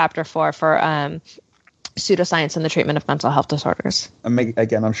provided a chapter for pseudoscience in the treatment of mental health disorders. And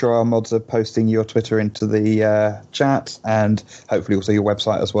again, I'm sure our mods are posting your Twitter into the chat, and hopefully also your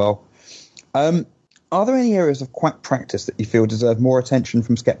website as well. Are there any areas of quack practice that you feel deserve more attention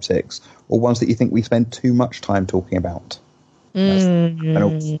from skeptics, or ones that you think we spend too much time talking about? I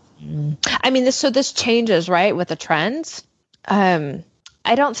mean, this changes, right, with the trends.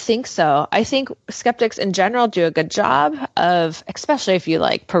 I don't think so. I think skeptics in general do a good job of, especially if you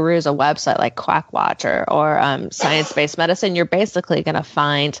peruse a website like Quackwatch or Science-Based Medicine, you're basically going to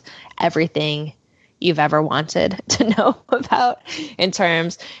find everything you've ever wanted to know about in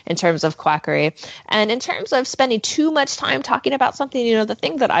terms of quackery. And in terms of spending too much time talking about something, the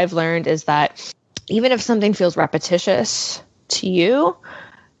thing that I've learned is that even if something feels repetitious to you,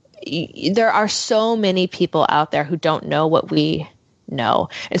 there are so many people out there who don't know what we know.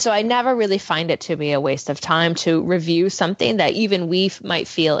 And so I never really find it to be a waste of time to review something that even we might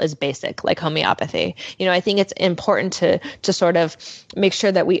feel is basic, like homeopathy. I think it's important to sort of make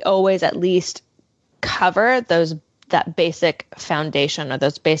sure that we always at least cover that basic foundation or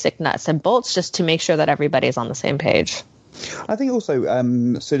those basic nuts and bolts, just to make sure that everybody's on the same page. I think also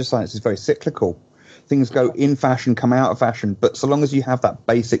pseudoscience is very cyclical. Things go in fashion, come out of fashion, but so long as you have that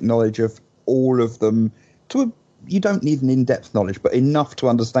basic knowledge of all of them, you don't need an in-depth knowledge, but enough to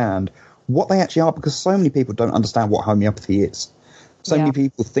understand what they actually are, because so many people don't understand what homeopathy is. So many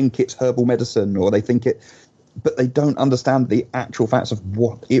people think it's herbal medicine, or they think it, but they don't understand the actual facts of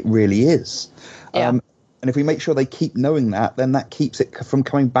what it really is. Yeah. And if we make sure they keep knowing that, then that keeps it from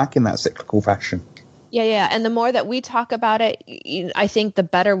coming back in that cyclical fashion. Yeah. And the more that we talk about it, I think the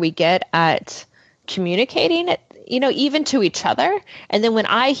better we get at communicating it, even to each other. And then when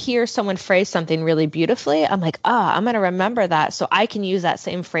I hear someone phrase something really beautifully, I'm like, I'm going to remember that, so I can use that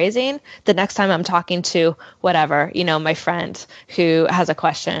same phrasing the next time I'm talking to whatever, my friend who has a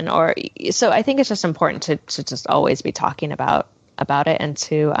question. Or so I think it's just important to just always be talking about it, and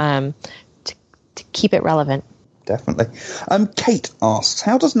to keep it relevant. Definitely. Kate asks,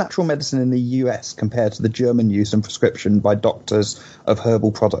 how does natural medicine in the US compare to the German use and prescription by doctors of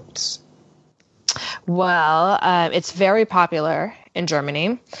herbal products? Well, it's very popular in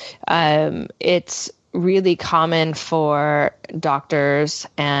Germany. It's really common for doctors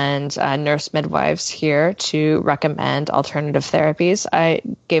and nurse midwives here to recommend alternative therapies. I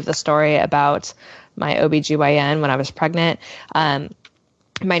gave the story about my OBGYN when I was pregnant.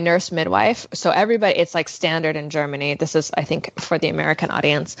 my nurse midwife. So everybody, it's like standard in Germany. This is, I think, for the American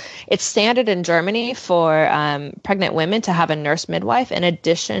audience. It's standard in Germany for pregnant women to have a nurse midwife in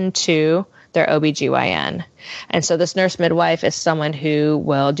addition to their OBGYN. And so this nurse midwife is someone who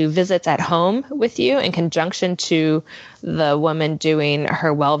will do visits at home with you in conjunction to the woman doing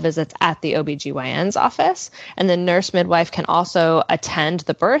her well visits at the OBGYN's office. And the nurse midwife can also attend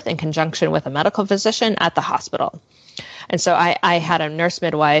the birth in conjunction with a medical physician at the hospital. And so I had a nurse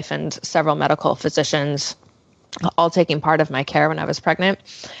midwife and several medical physicians all taking part of my care when I was pregnant.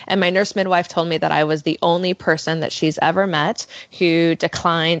 And my nurse midwife told me that I was the only person that she's ever met who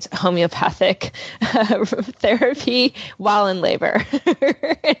declined homeopathic therapy while in labor.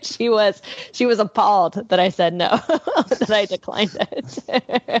 She was appalled that I said no, that I declined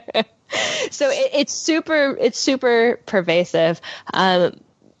it. So it's super pervasive.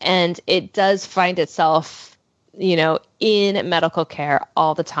 And it does find itself, in medical care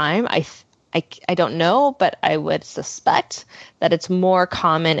all the time. I don't know, but I would suspect that it's more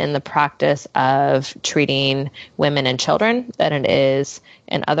common in the practice of treating women and children than it is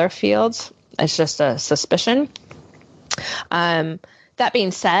in other fields. It's just a suspicion. That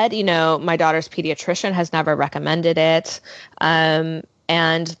being said, my daughter's pediatrician has never recommended it. And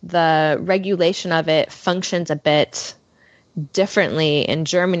the regulation of it functions a bit differently in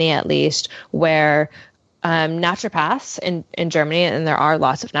Germany, at least, where naturopaths in Germany, and there are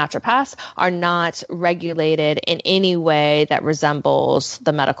lots of naturopaths, are not regulated in any way that resembles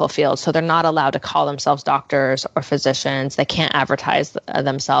the medical field. So they're not allowed to call themselves doctors or physicians. They can't advertise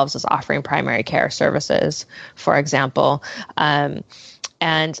themselves as offering primary care services, for example.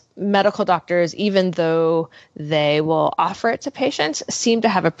 And medical doctors, even though they will offer it to patients, seem to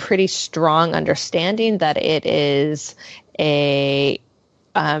have a pretty strong understanding that it is a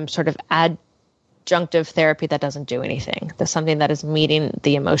sort of adjunctive therapy that doesn't do anything. That's something that is meeting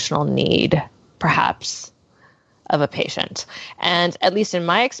the emotional need, perhaps, of a patient. And at least in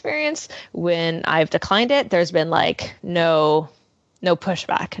my experience, when I've declined it, there's been no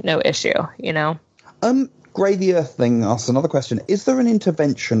pushback, no issue, Gray the Earth thing asks another question. Is there an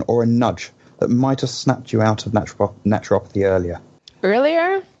intervention or a nudge that might have snapped you out of naturopathy earlier?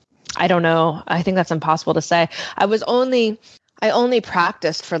 Earlier? I don't know. I think that's impossible to say. I only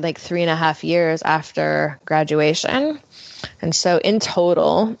practiced for 3.5 years after graduation. And so in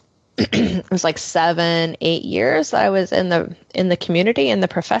total, it was 7-8 years that I was in the community, in the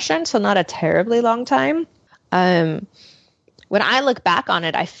profession. So not a terribly long time. When I look back on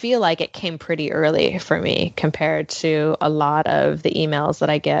it, I feel like it came pretty early for me compared to a lot of the emails that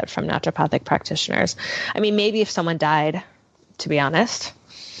I get from naturopathic practitioners. I mean, maybe if someone died, to be honest.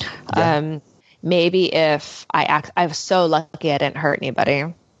 Yeah. Maybe if I was so lucky I didn't hurt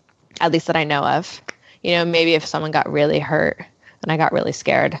anybody, at least that I know of. Maybe if someone got really hurt and I got really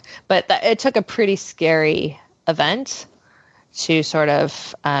scared. But it took a pretty scary event to sort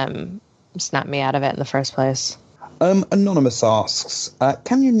of snap me out of it in the first place. Anonymous asks,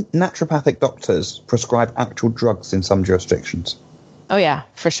 can naturopathic doctors prescribe actual drugs in some jurisdictions? Oh, yeah,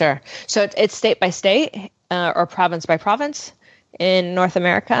 for sure. So it's state by state or province by province in North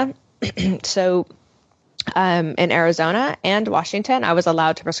America. So in Arizona and Washington, I was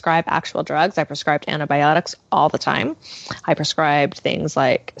allowed to prescribe actual drugs. I prescribed antibiotics all the time. I prescribed things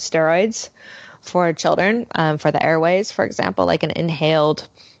like steroids for children, for the airways, for example, like an inhaled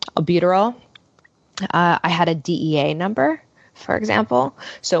albuterol. I had a DEA number, for example.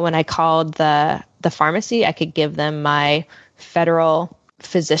 So when I called the pharmacy, I could give them my federal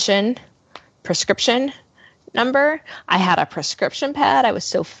physician prescription number. I had a prescription pad. I was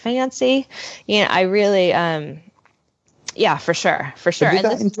so fancy. I really, yeah, for sure. But did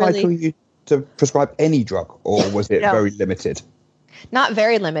that entitle you to prescribe any drug, or was it very limited? Not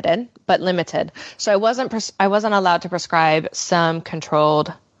very limited, but limited. So I wasn't allowed to prescribe some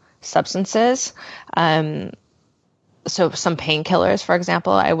controlled substances. So some painkillers, for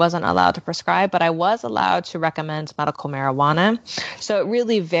example, I wasn't allowed to prescribe, but I was allowed to recommend medical marijuana. So it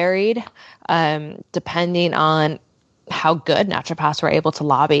really varied depending on how good naturopaths were able to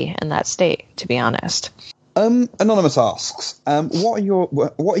lobby in that state, to be honest. Anonymous asks, what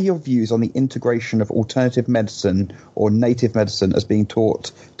are your views on the integration of alternative medicine or native medicine as being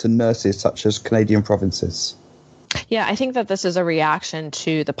taught to nurses such as Canadian provinces? Yeah, I think that this is a reaction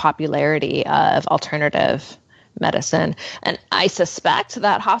to the popularity of alternative medicine. And I suspect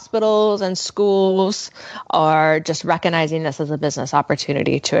that hospitals and schools are just recognizing this as a business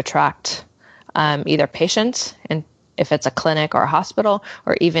opportunity to attract either patients, and if it's a clinic or a hospital,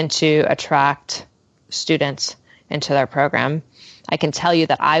 or even to attract students into their program. I can tell you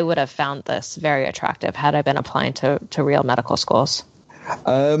that I would have found this very attractive had I been applying to real medical schools.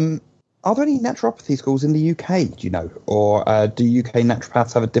 Are there any naturopathy schools in the UK, do you know? Or do UK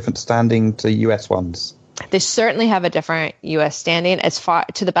naturopaths have a different standing to US ones? They certainly have a different U.S. standing. As far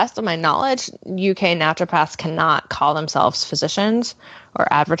to the best of my knowledge, UK naturopaths cannot call themselves physicians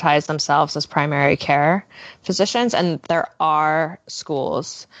or advertise themselves as primary care physicians. And there are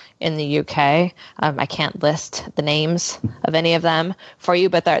schools in the UK. I can't list the names of any of them for you,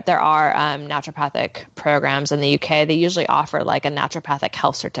 but there are naturopathic programs in the UK. They usually offer like a naturopathic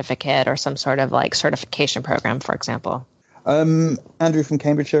health certificate or some sort of like certification program, for example. Andrew from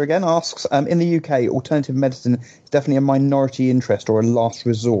Cambridgeshire again asks, in the UK, alternative medicine is definitely a minority interest or a last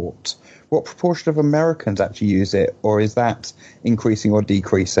resort. What proportion of Americans actually use it, or is that increasing or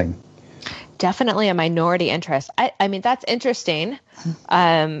decreasing? Definitely a minority interest. I mean, that's interesting.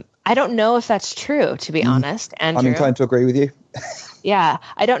 I don't know if that's true, to be honest, Andrew. I'm inclined to agree with you. Yeah,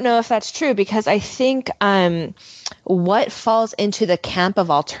 I don't know if that's true because I think what falls into the camp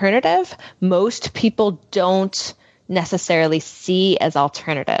of alternative, most people don't necessarily see as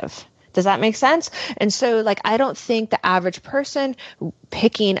alternative. Does that make sense? And so like, I don't think the average person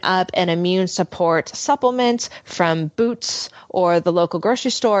picking up an immune support supplement from Boots or the local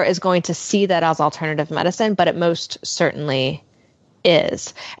grocery store is going to see that as alternative medicine, but it most certainly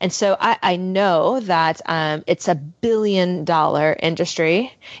is. And so I know that it's $1 billion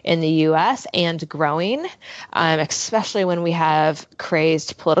industry in the US and growing, especially when we have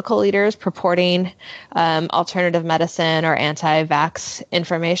crazed political leaders purporting alternative medicine or anti-vax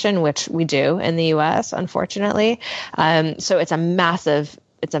information, which we do in the US, unfortunately. So it's a massive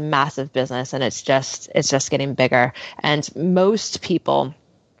business, and it's just getting bigger. And most people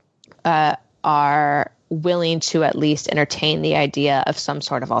are willing to at least entertain the idea of some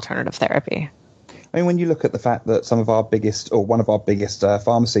sort of alternative therapy. I mean, when you look at the fact that some of our biggest, or one of our biggest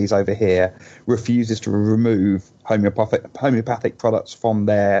pharmacies over here refuses to remove homeopathic products from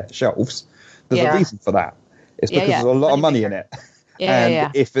their shelves, there's a reason for that. It's because there's a lot of money in it.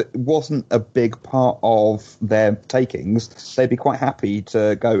 If it wasn't a big part of their takings, they'd be quite happy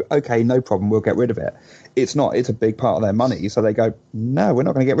to go, okay, no problem, we'll get rid of it. It's not. It's a big part of their money. So they go, no, we're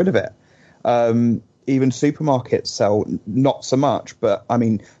not going to get rid of it. Even supermarkets sell not so much, but I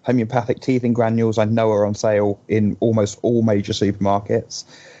mean, homeopathic teething granules I know are on sale in almost all major supermarkets,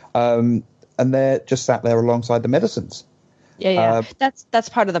 and they're just sat there alongside the medicines. That's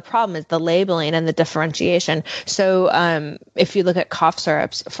part of the problem is the labeling and the differentiation. So if you look at cough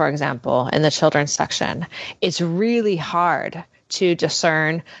syrups, for example, in the children's section, it's really hard to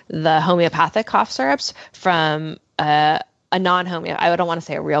discern the homeopathic cough syrups from a non-homeopathic. I don't want to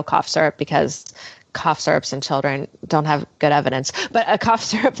say a real cough syrup because cough syrups in children don't have good evidence, but a cough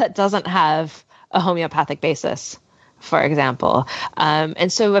syrup that doesn't have a homeopathic basis, for example. And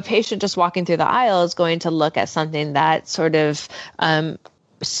so a patient just walking through the aisle is going to look at something that sort of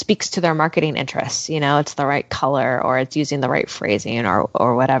speaks to their marketing interests. You know, it's the right color or it's using the right phrasing or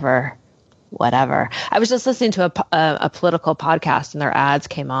whatever. I was just listening to a political podcast and their ads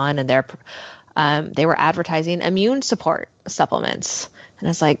came on and they were advertising immune support supplements. And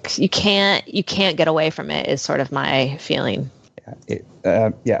it's like, you can't get away from it is sort of my feeling.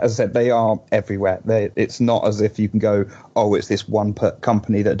 As I said, they are everywhere. It's not as if you can go, oh, it's this one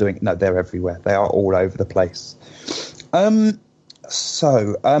company that are doing it. No, they're everywhere. They are all over the place.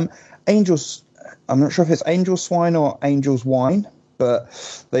 Angels, I'm not sure if it's Angel Swine or Angel's Wine,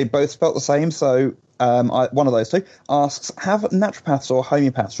 but they both spelt the same. So one of those two asks, have naturopaths or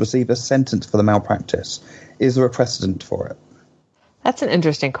homeopaths received a sentence for the malpractice? Is there a precedent for it? That's an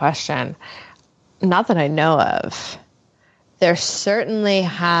interesting question. Not that I know of. There certainly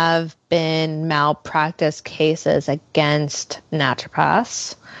have been malpractice cases against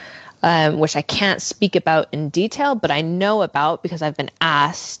naturopaths, which I can't speak about in detail, but I know about because I've been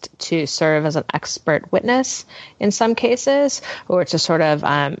asked to serve as an expert witness in some cases or to sort of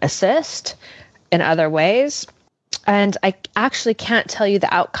assist in other ways. And I actually can't tell you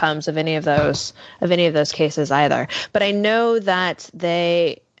the outcomes of any of those cases either. But I know that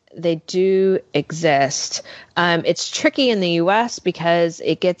they do exist. It's tricky in the U.S. because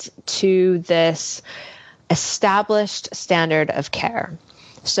it gets to this established standard of care.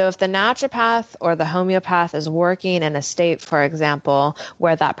 So if the naturopath or the homeopath is working in a state, for example,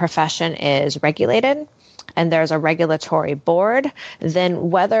 where that profession is regulated, and there's a regulatory board, then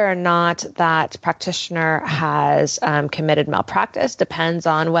whether or not that practitioner has committed malpractice depends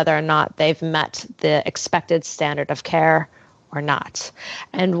on whether or not they've met the expected standard of care or not.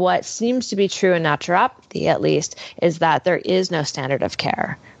 And what seems to be true in naturopathy, at least, is that there is no standard of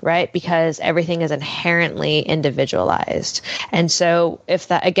care, right? Because everything is inherently individualized. And so if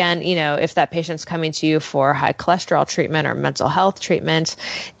that, again, if that patient's coming to you for high cholesterol treatment or mental health treatment,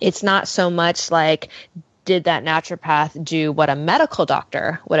 it's not so much like, did that naturopath do what a medical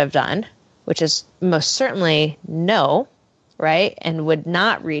doctor would have done, which is most certainly no, right? And would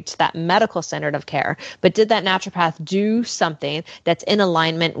not reach that medical standard of care. But did that naturopath do something that's in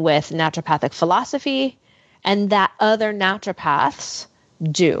alignment with naturopathic philosophy and that other naturopaths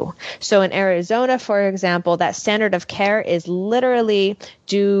do? So in Arizona, for example, that standard of care is literally,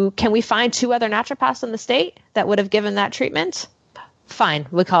 can we find 2 other naturopaths in the state that would have given that treatment? Fine,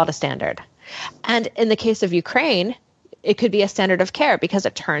 we call it a standard. And in the case of Ukraine, it could be a standard of care because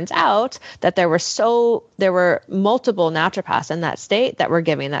it turns out that there were multiple naturopaths in that state that were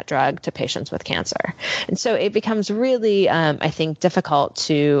giving that drug to patients with cancer. And so it becomes really, I think, difficult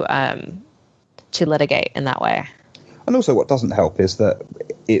to litigate in that way. And also what doesn't help is that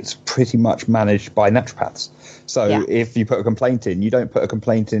it's pretty much managed by naturopaths. So if you put a complaint in, you don't put a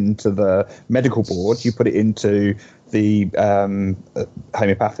complaint into the medical board, you put it into the the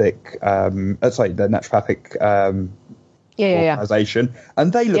naturopathic organization,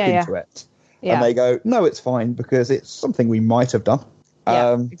 and they look into it. And they go, no, it's fine because it's something we might have done.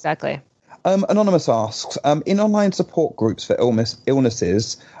 Exactly. Anonymous asks, in online support groups for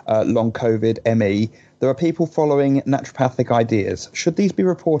illnesses, long COVID, ME, there are people following naturopathic ideas. Should these be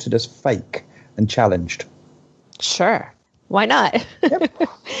reported as fake and challenged? Sure. Why not? Yep.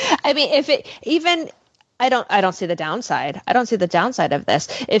 I mean, I don't see the downside. I don't see the downside of this.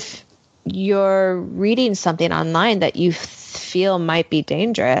 If you're reading something online that you feel might be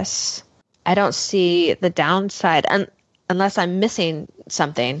dangerous, I don't see the downside unless I'm missing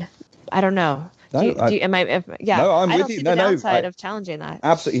something. I don't know. No, I'm with you. I don't see the downside of challenging that.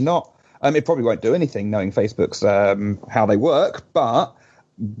 Absolutely not. It probably won't do anything knowing Facebook's how they work, but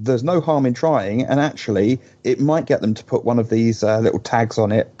there's no harm in trying. And actually, it might get them to put one of these little tags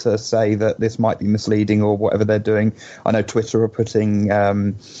on it to say that this might be misleading or whatever they're doing. I know Twitter are putting, I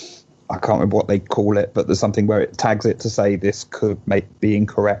can't remember what they call it, but there's something where it tags it to say this could be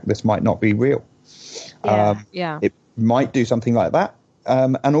incorrect. This might not be real. It might do something like that.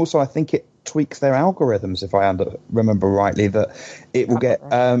 And also, I think it tweaks their algorithms, if I remember rightly, that it will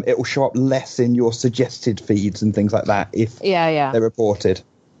it will show up less in your suggested feeds and things like that if they're reported.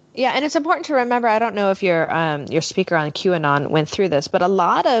 Yeah, and it's important to remember, I don't know if your speaker on QAnon went through this, but a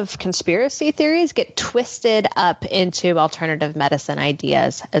lot of conspiracy theories get twisted up into alternative medicine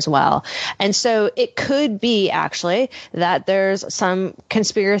ideas as well. And so it could be actually that there's some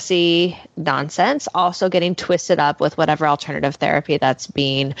conspiracy nonsense also getting twisted up with whatever alternative therapy that's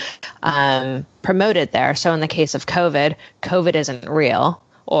being promoted there. So in the case of COVID isn't real,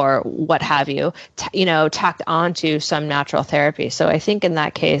 or what have you, tacked onto some natural therapy. So I think in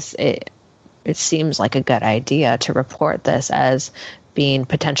that case, it seems like a good idea to report this as being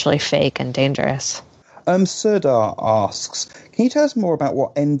potentially fake and dangerous. Serdar asks, can you tell us more about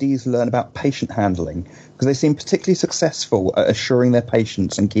what NDs learn about patient handling? Because they seem particularly successful at assuring their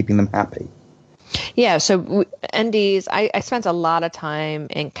patients and keeping them happy. Yeah, so NDs, I spent a lot of time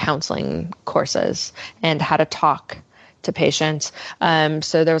in counseling courses and how to talk to patients.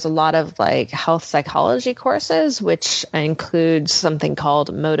 So there was a lot of health psychology courses, which includes something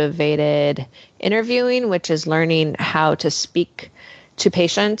called motivated interviewing, which is learning how to speak to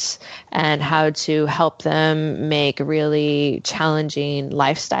patients and how to help them make really challenging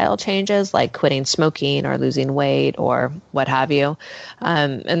lifestyle changes like quitting smoking or losing weight or what have you.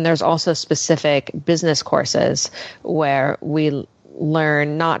 And there's also specific business courses where we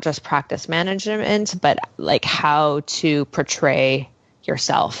learn not just practice management, but how to portray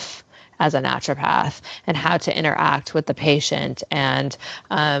yourself as a naturopath and how to interact with the patient. And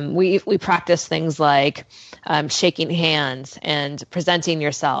we practice things like shaking hands and presenting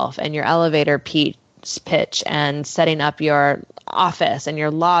yourself and your elevator pitch and setting up your office and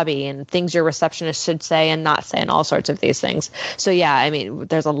your lobby and things your receptionist should say and not say and all sorts of these things. So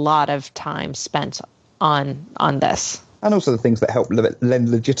there's a lot of time spent on this. And also the things that help lend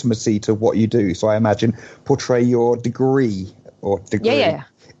legitimacy to what you do. So I imagine portray your degree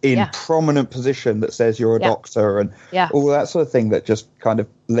in prominent position that says you're a doctor and all that sort of thing that just kind of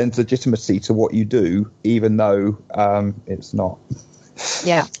lends legitimacy to what you do, even though it's not.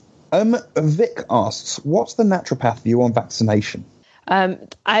 Yeah. Vic asks, what's the naturopath view on vaccination?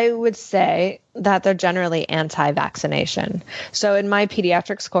 I would say that they're generally anti-vaccination. So in my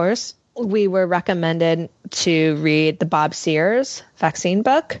pediatrics course, we were recommended to read the Bob Sears vaccine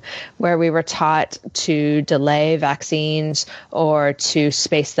book, where we were taught to delay vaccines or to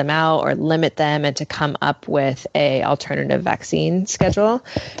space them out or limit them and to come up with a alternative vaccine schedule.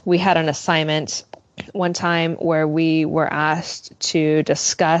 We had an assignment one time where we were asked to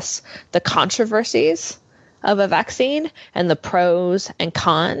discuss the controversies of a vaccine and the pros and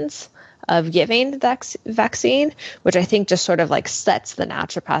cons of giving the vaccine, which I think just sort of like sets the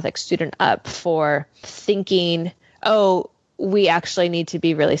naturopathic student up for thinking, oh, we actually need to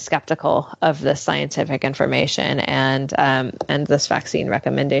be really skeptical of the scientific information and this vaccine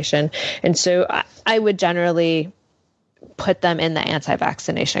recommendation. And so I would generally put them in the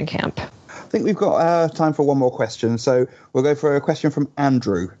anti-vaccination camp. I think we've got time for one more question. So we'll go for a question from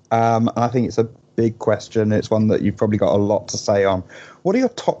Andrew. And I think it's a big question. It's one that you've probably got a lot to say on. What are your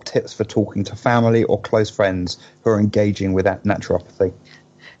top tips for talking to family or close friends who are engaging with naturopathy?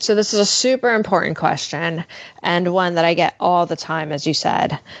 So this is a super important question, and one that I get all the time, as you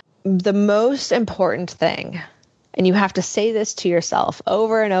said. The most important thing, and you have to say this to yourself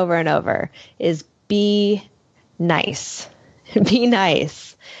over and over and over, is be nice. Be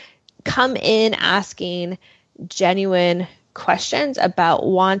nice. Come in asking genuine questions about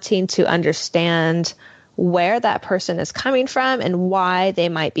wanting to understand where that person is coming from and why they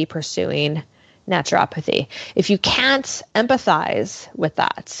might be pursuing naturopathy. If you can't empathize with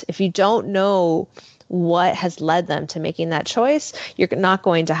that, if you don't know what has led them to making that choice, you're not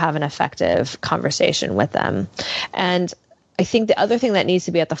going to have an effective conversation with them. And I think the other thing that needs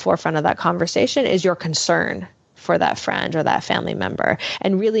to be at the forefront of that conversation is your concern for that friend or that family member,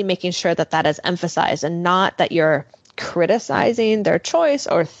 and really making sure that that is emphasized, and not that you're criticizing their choice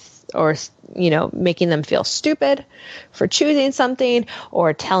or making them feel stupid for choosing something,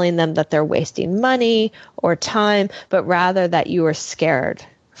 or telling them that they're wasting money or time, but rather that you are scared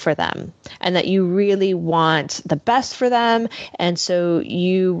for them and that you really want the best for them. And so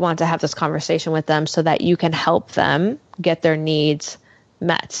you want to have this conversation with them so that you can help them get their needs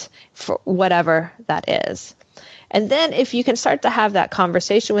met for whatever that is. And then if you can start to have that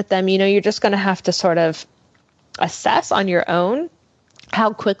conversation with them, you're just going to have to sort of assess on your own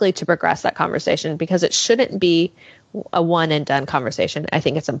how quickly to progress that conversation, because it shouldn't be a one and done conversation. I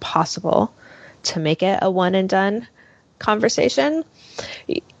think it's impossible to make it a one and done conversation.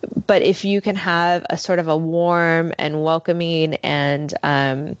 But if you can have a sort of a warm and welcoming and,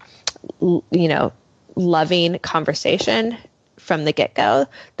 loving conversation from the get-go,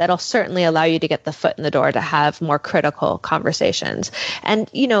 that'll certainly allow you to get the foot in the door to have more critical conversations.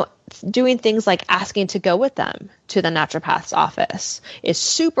 And, doing things like asking to go with them to the naturopath's office is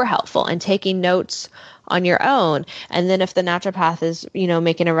super helpful, and taking notes on your own. And then if the naturopath is,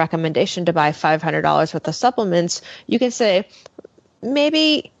 making a recommendation to buy $500 worth of supplements, you can say,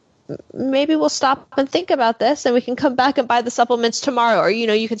 maybe we'll stop and think about this and we can come back and buy the supplements tomorrow. Or,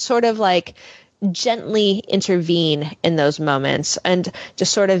 you can sort of like gently intervene in those moments and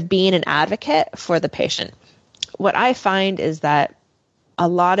just sort of being an advocate for the patient. What I find is that a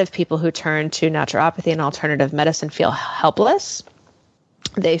lot of people who turn to naturopathy and alternative medicine feel helpless.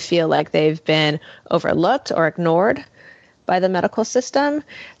 They feel like they've been overlooked or ignored by the medical system.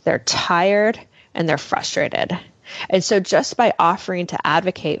 They're tired and they're frustrated. And so just by offering to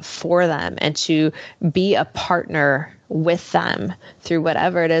advocate for them and to be a partner with them through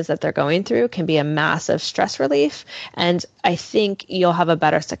whatever it is that they're going through can be a massive stress relief. And I think you'll have a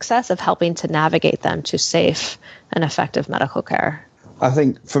better success of helping to navigate them to safe and effective medical care. I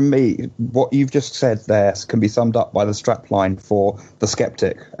think for me, what you've just said there can be summed up by the strapline for The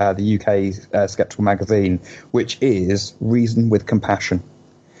Skeptic, the UK skeptical magazine, which is reason with compassion.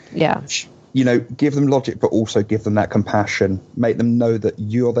 Yeah. Give them logic, but also give them that compassion. Make them know that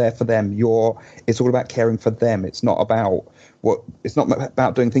you're there for them. It's all about caring for them. It's not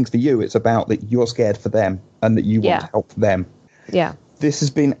about doing things for you. It's about that you're scared for them and that you want to help them. Yeah. This has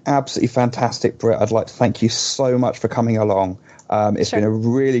been absolutely fantastic, Britt. I'd like to thank you so much for coming along. It's been a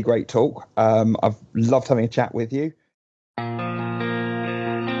really great talk. I've loved having a chat with you.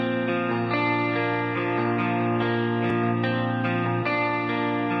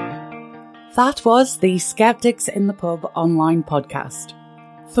 That was the Skeptics in the Pub online podcast.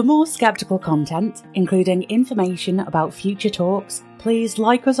 For more skeptical content, including information about future talks, please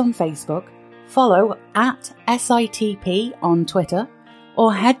like us on Facebook, follow @SITP on Twitter,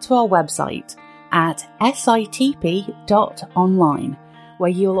 or head to our website at sitp.online, where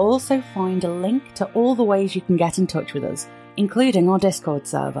you'll also find a link to all the ways you can get in touch with us, including our Discord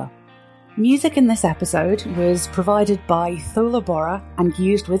server. Music in this episode was provided by Thula Bora and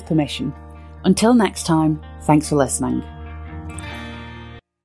used with permission. Until next time, thanks for listening.